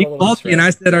 but I got a little distracted. And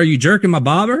I said, "Are you jerking my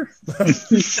bobber?" I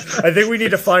think we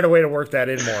need to find a way to work that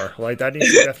in more. Like, that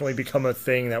needs to definitely become a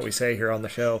thing that we say here on the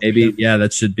show. Maybe, yeah,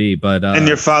 that should be. But and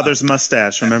your father's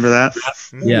mustache, remember that?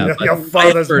 Yeah, your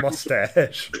father's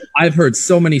mustache. I've heard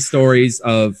so many stories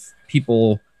of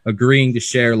people agreeing to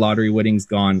share lottery winnings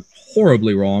gone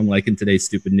horribly wrong, like in today's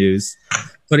stupid news.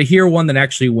 So to hear one that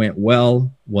actually went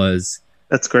well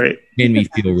that's great. Made me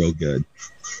feel real good.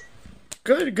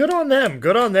 Good on them.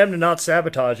 Good on them to not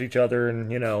sabotage each other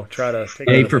and, try to take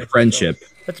A for friendship.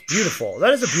 That's beautiful.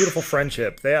 That is a beautiful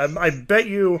friendship. I bet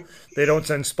you they don't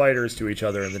send spiders to each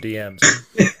other in the DMs.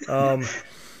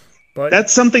 But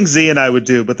that's something Z and I would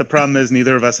do, but the problem is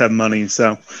neither of us have money,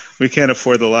 so we can't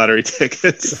afford the lottery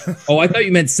tickets. Oh, I thought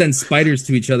you meant send spiders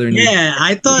to each other. Yeah,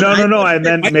 I thought. No. I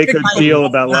meant make a deal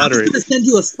about lottery. I was going to send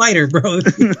you a spider, bro.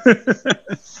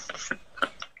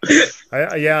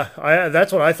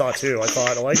 That's what I thought too. I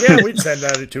thought, we'd send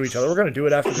that to each other. We're going to do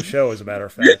it after the show, as a matter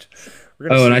of fact.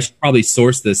 And I should probably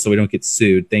source this so we don't get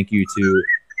sued. Thank you to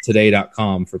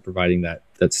today.com for providing that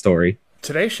story.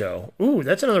 Today Show. Ooh,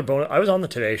 that's another bonus. I was on the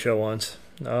Today Show once.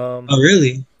 Oh,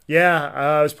 really? Yeah,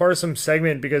 I was part of some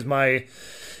segment because my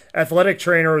athletic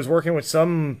trainer was working with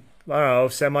some, I don't know,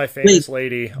 semi-famous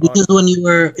lady. This is when you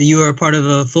were a part of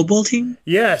a football team?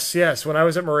 Yes. When I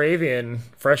was at Moravian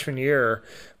freshman year,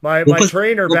 my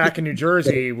trainer back in New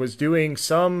Jersey was doing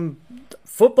some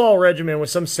football regimen with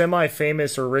some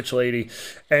semi-famous or rich lady,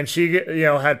 and she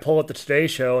had pull at the Today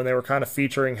Show, and they were kind of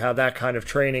featuring how that kind of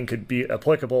training could be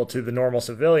applicable to the normal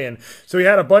civilian. So he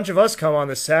had a bunch of us come on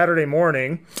this Saturday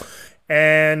morning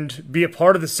and be a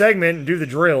part of the segment and do the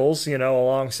drills,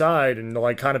 alongside and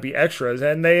kind of be extras.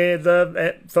 And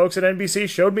the folks at NBC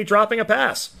showed me dropping a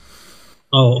pass.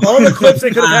 Oh. All the clips they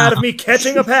could have had of me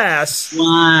catching a pass.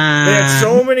 Wow. They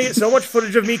had so much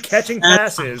footage of me catching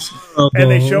passes, and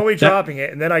they show me dropping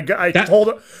it. And then I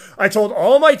told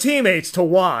all my teammates to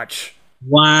watch.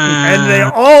 Wow. And they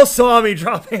all saw me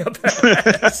dropping a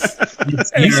pass.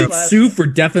 You should sue for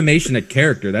defamation of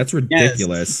character. That's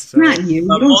ridiculous. Yes. So, not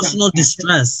you. Emotional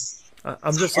distress.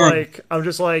 I'm just like,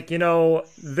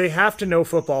 they have to know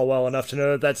football well enough to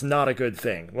know that that's not a good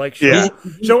thing. Like,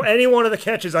 show any one of the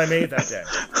catches I made that day.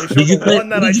 They showed the one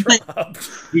that I dropped.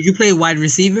 Did you play wide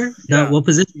receiver? Yeah. What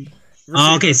position?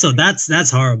 Oh, okay, so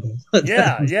that's horrible.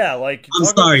 Yeah. Like, I'm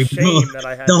talk about sorry, the shame that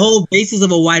I had. The whole basis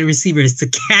of a wide receiver is to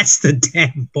catch the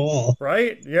damn ball.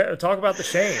 Right? Yeah. Talk about the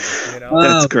shame. You know.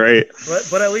 That's great.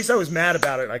 But at least I was mad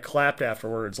about it. And I clapped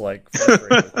afterwards, like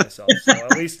frustrated with myself. So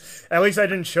at least I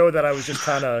didn't show that I was just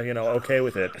kind of okay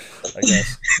with it, I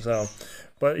guess. So.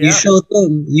 But yeah. You showed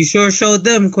them. You sure showed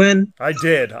them, Quinn. I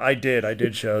did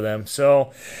show them.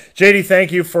 So, JD,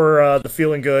 thank you for the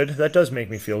feeling good. That does make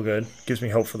me feel good. Gives me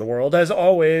hope for the world, as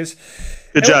always.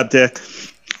 Good job, Dick.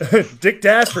 Dick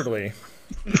Dastardly,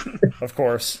 of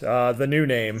course, the new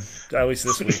name, at least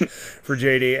this week, for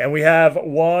JD. And we have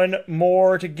one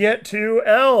more to get to.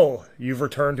 Elle, you've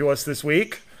returned to us this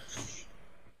week.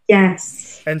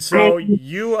 Yes. And so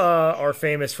you are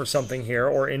famous for something here,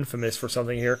 or infamous for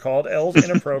something here, called Elle's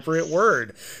Inappropriate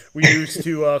Word. We used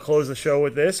to close the show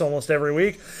with this almost every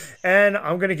week. And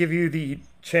I'm going to give you the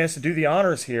chance to do the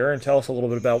honors here and tell us a little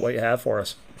bit about what you have for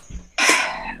us.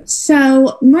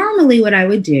 So normally what I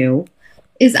would do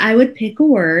is I would pick a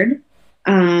word,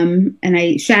 and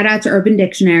I shout out to Urban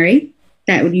Dictionary.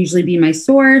 That would usually be my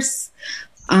source.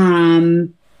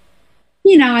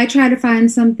 I try to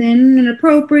find something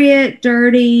inappropriate,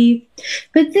 dirty,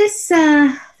 but this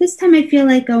time I feel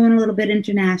like going a little bit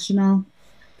international.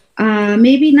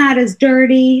 Maybe not as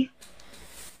dirty,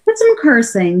 but some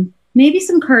cursing. Maybe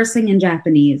some cursing in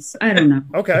Japanese. I don't know.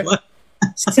 Okay.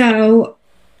 So,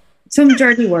 some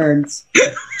dirty words.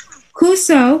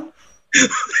 Kuso,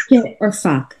 shit, or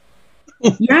fuck.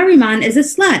 Yariman is a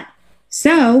slut.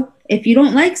 So, if you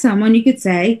don't like someone, you could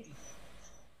say,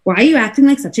 why are you acting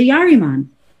like such a Yariman?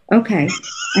 Okay.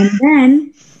 And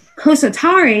then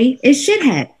Kosotari is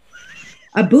shithead.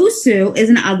 Abusu is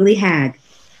an ugly hag.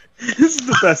 This is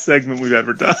the best segment we've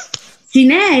ever done.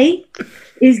 Shine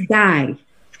is guy.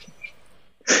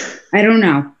 I don't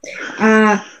know.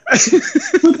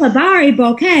 Kutabari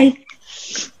bouquet.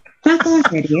 Fuck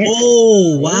off, idiot.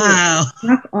 Oh, wow.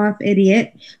 Fuck off,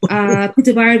 idiot.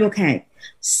 Kutabari bouquet.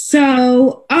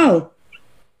 So,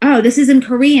 this is in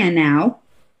Korean now.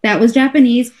 That was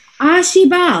Japanese.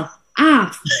 Shibal.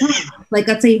 Like,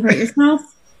 let's say you hurt yourself.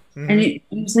 Mm-hmm. And it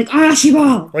was like,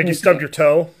 shibal. Like you stubbed your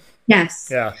toe? Yes.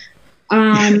 Yeah.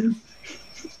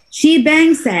 She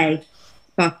bang say,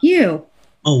 fuck you.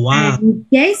 Oh, wow. And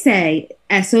gay say,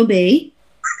 SOB.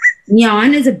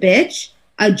 Nyan is a bitch.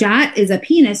 A jot is a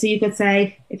penis. So you could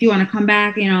say, if you want to come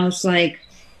back, it's like,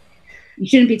 you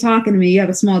shouldn't be talking to me. You have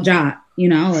a small jot,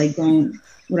 like don't,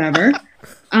 whatever.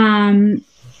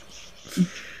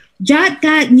 Jot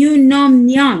got new nom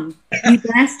nyum, you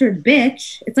bastard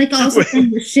bitch. It's like also saying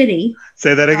you're shitty.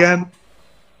 Say that again.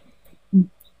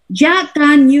 Jot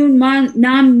got new nom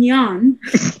nyum.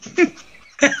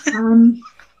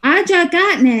 Aja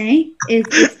gatne is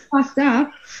fucked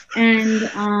up, and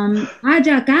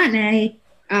Aja gatne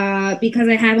because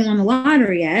I haven't won the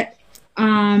lottery yet,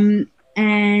 and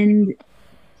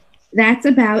that's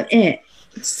about it.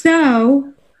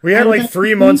 So. We had like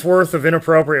 3 months worth of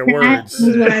inappropriate words. That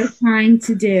was what I was trying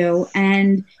to do.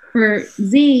 And for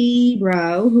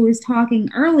Zebro, who was talking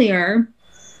earlier,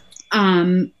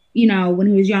 when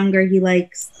he was younger, he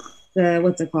likes the,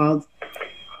 what's it called?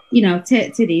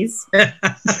 Titties.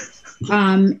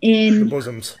 In the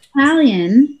bosoms.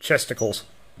 Italian. Chesticles.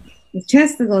 The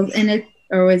chesticles. And it,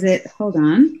 or was it, hold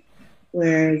on.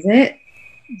 Where is it?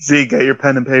 Z, get your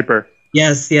pen and paper.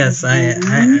 Yes.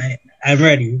 I'm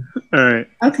ready. All right.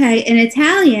 Okay. In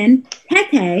Italian,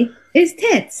 tete is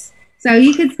tits. So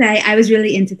you could say, I was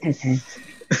really into tete.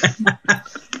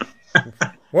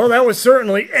 Well, that was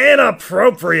certainly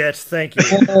inappropriate. Thank you.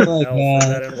 Oh, my God.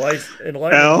 That enlightened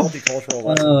multicultural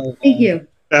lesson. Thank you.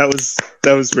 That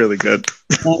was really good.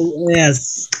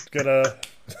 Yes. Gonna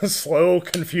slow,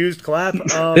 confused clap.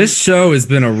 This show has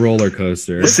been a roller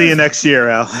coaster. We'll see you next year,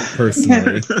 Al.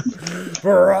 Personally.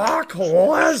 Brock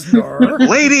Lesnar.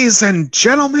 Ladies and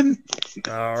gentlemen.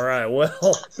 All right.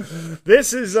 Well,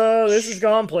 this is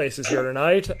Gone Places here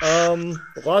tonight.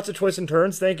 Lots of twists and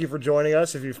turns. Thank you for joining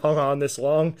us if you've hung on this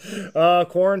long.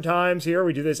 QuaranTimes here.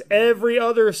 We do this every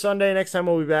other Sunday. Next time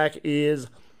we'll be back is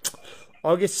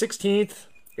August 16th,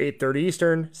 8:30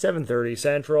 Eastern, 7:30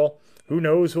 Central. Who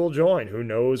knows who'll join? Who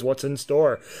knows what's in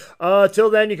store? Till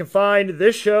then, you can find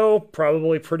this show,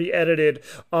 probably pretty edited,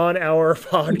 on our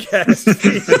podcast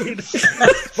feed.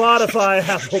 Spotify,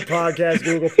 Apple Podcasts,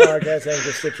 Google Podcasts,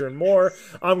 Anchor, Stitcher, and more.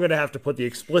 I'm going to have to put the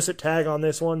explicit tag on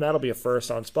this one. That'll be a first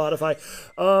on Spotify.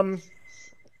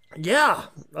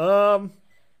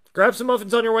 Grab some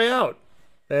muffins on your way out.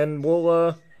 And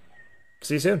we'll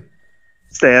see you soon.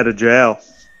 Stay out of jail.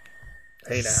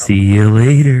 Hey now. See you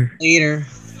later. Later.